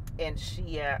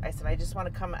she, I said, I just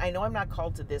want to come. I know I'm not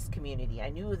called to this community. I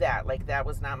knew that, like, that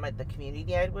was not the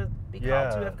community I would be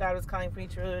called to if God was calling me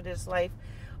to religious life.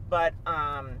 But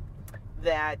I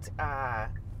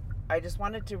just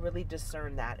wanted to really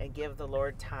discern that and give the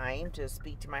Lord time to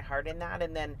speak to my heart in that.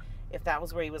 And then if that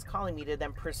was where He was calling me, to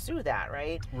then pursue that,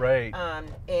 right? Right.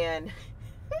 And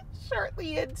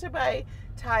shortly into my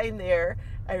time there,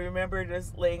 I remember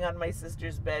just laying on my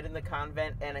sister's bed in the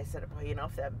convent, and I said, "Boy,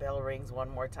 if that bell rings one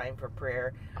more time for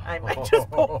prayer, I might just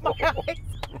open my eyes."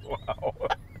 Wow.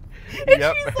 And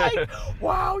she's like,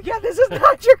 "Wow, this is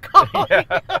not your calling."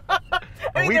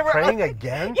 Are we praying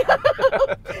again?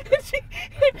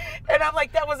 And I'm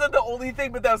like, that wasn't the only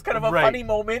thing, but that was kind of a funny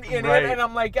moment in it. And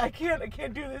I'm like, I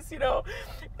can't do this,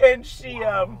 And she,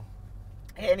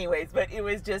 anyways, but it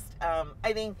was just,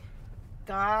 I think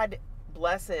God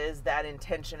blesses that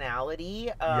intentionality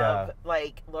of Yeah.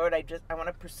 like, Lord, I want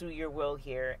to pursue your will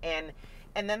here. And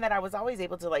then that I was always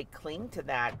able to like cling to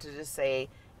that, to just say,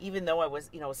 even though I was,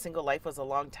 single life was a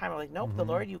long time, I'm like, nope, the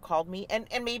Lord, you called me. And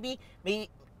maybe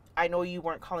I know you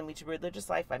weren't calling me to religious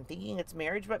life. I'm thinking it's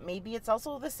marriage, but maybe it's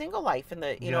also the single life and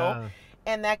the, know,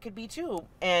 and that could be too.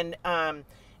 And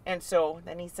so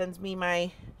then he sends me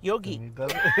my yogi. And he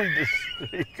does it.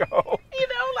 There you go.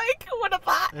 Like, what a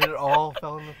thought. And it all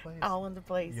fell into place. All into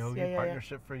place. Yogi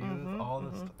partnership for youth, all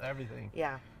this, everything.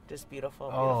 Yeah, just beautiful, Oh,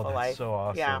 beautiful that's life. so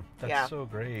awesome. Yeah, That's so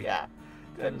great. Yeah.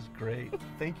 That is great.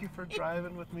 Thank you for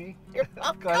driving with me. You're I'm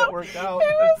welcome. glad it worked out.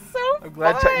 It was so I'm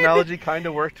glad fun. technology kind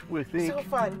of worked with me. So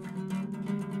fun.